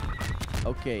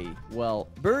 Okay, well,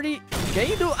 Birdie, can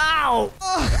you do ow?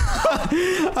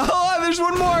 Oh, there's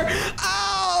one more.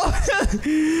 Ow!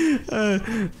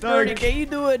 Birdie, can you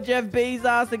do a Jeff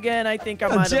Bezos again? I think I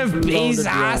might Jeff have blown the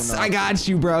drone Bezos. up. I got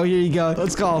you, bro. Here you go.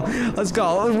 Let's go.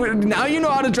 Now you know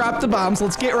how to drop the bombs.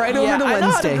 Let's get right over to I know how to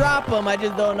Wednesday. drop them. I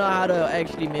just don't know how to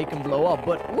actually make them blow up.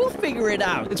 But we'll figure it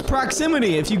out. It's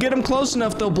proximity. If you get them close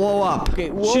enough, they'll blow up.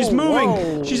 Okay, whoa, she's moving.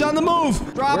 whoa. She's on the move.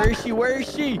 Drop. Where is she? Where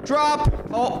is she? Drop.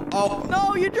 Oh.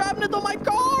 No, you're dropping it on my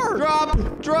car. Drop.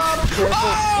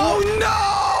 Oh,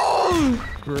 no.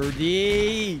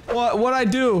 Birdie. What'd I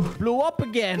do? Blew up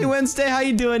again. Hey, Wednesday, how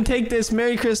you doing? Take this.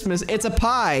 Merry Christmas. It's a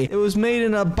pie. It was made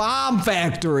in a bomb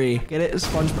factory. Get it?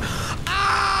 SpongeBob.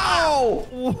 Ow!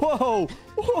 Whoa.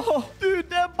 Dude,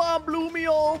 that bomb blew me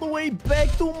all the way back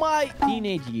to my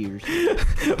teenage years.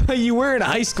 You were in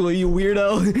high school, you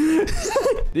weirdo.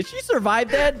 Did she survive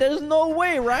that? There's no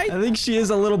way, right? I think she is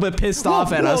a little bit pissed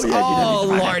off at us. Yeah, Oh,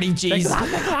 Lordy jeez.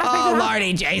 Oh,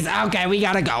 Lordy jeez. Okay, we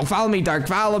gotta go. Follow me, Dark.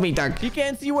 Follow me, Dark. She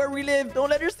can't see where we live. Don't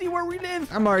let her see where we live.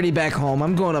 I'm already back home.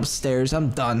 I'm going upstairs.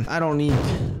 I'm done. I don't need...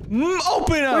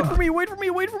 Open up! Wait for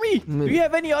me. Do you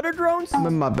have any other drones? I'm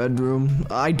in my bedroom.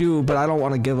 I do, but I don't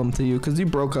want to give them to you because you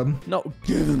broke them. No.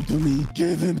 Give him to me.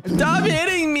 Give him to me. Stop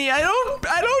hitting me. I don't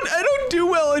do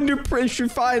well under pressure.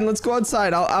 Fine, let's go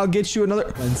outside. I'll get you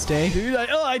another Wednesday. Dude,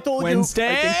 I told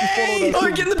Wednesday. you. I think she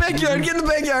followed us. Get in the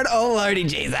backyard. Oh, Lordy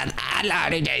Jesus.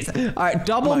 Lordy Jesus. All right,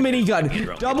 double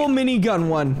minigun. Double minigun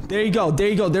one. There you go.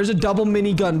 There's a double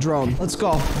minigun drone. Let's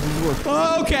go.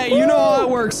 Okay, you know how it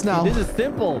works now. This is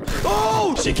simple.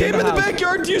 Oh, she came in the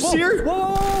backyard. Do you see her?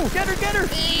 Whoa. Get her.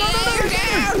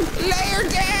 Lay her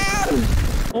down.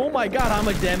 Oh my God, how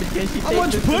much damage can she take? How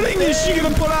much pudding is she gonna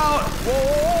put out?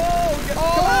 Whoa.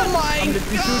 Oh my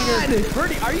God.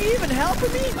 Birdie, are you even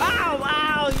helping me?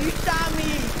 Ow, you shot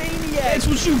me. Maniac. That's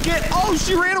what you get. Oh,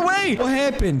 she ran away. What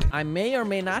happened? I may or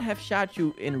may not have shot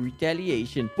you in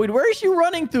retaliation. Wait, where is she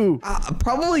running to?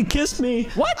 Probably kissed me.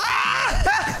 What?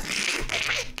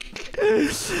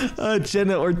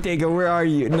 Jenna Ortega, where are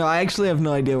you? No, I actually have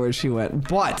no idea where she went.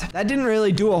 But that didn't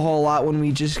really do a whole lot when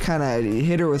we just kind of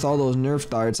hit her with all those Nerf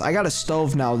darts. I got a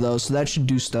stove now, though, so that should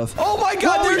do stuff. Oh my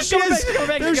God, there she is!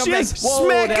 There she is!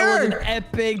 Smack her! That was an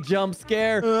epic jump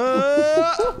scare.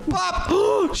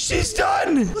 Pop! She's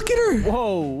done! Look at her!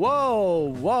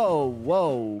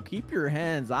 Whoa. Keep your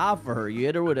hands off of her. You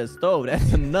hit her with a stove.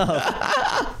 That's enough.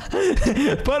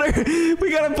 We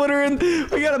gotta put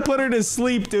her to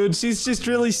sleep, dude. She's just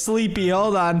really sleepy.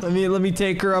 Hold on. Let me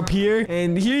take her up here.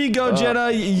 And here you go,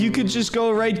 Jenna. You could just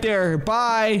go right there.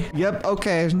 Bye. Yep,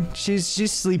 okay.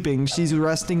 She's sleeping. She's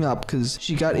resting up because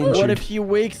she got injured. What if she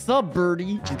wakes up,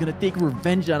 Birdie? She's gonna take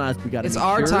revenge on us. We gotta It's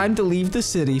our time to leave the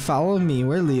city. Follow me.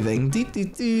 We're leaving.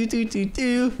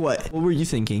 What were you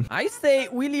thinking? I say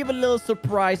we leave a little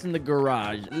surprise in the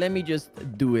garage. Let me just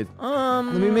do it. Let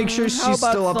me make sure she's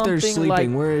still up there sleeping. Like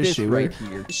where is she? Right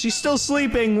here. She's still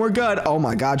sleeping. We're good. Oh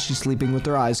my God, she's sleeping with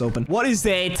her eyes open. What is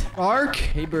that? Ark?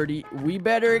 Hey, Birdie, we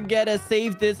better get a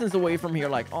safe distance away from here,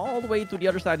 like all the way to the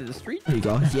other side of the street. There you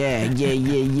go. Yeah.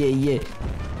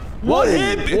 What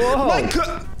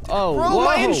happened?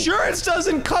 My insurance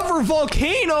doesn't cover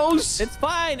volcanoes. It's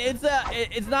fine.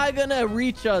 It's not gonna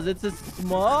reach us. It's a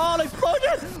small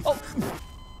explosion. Oh.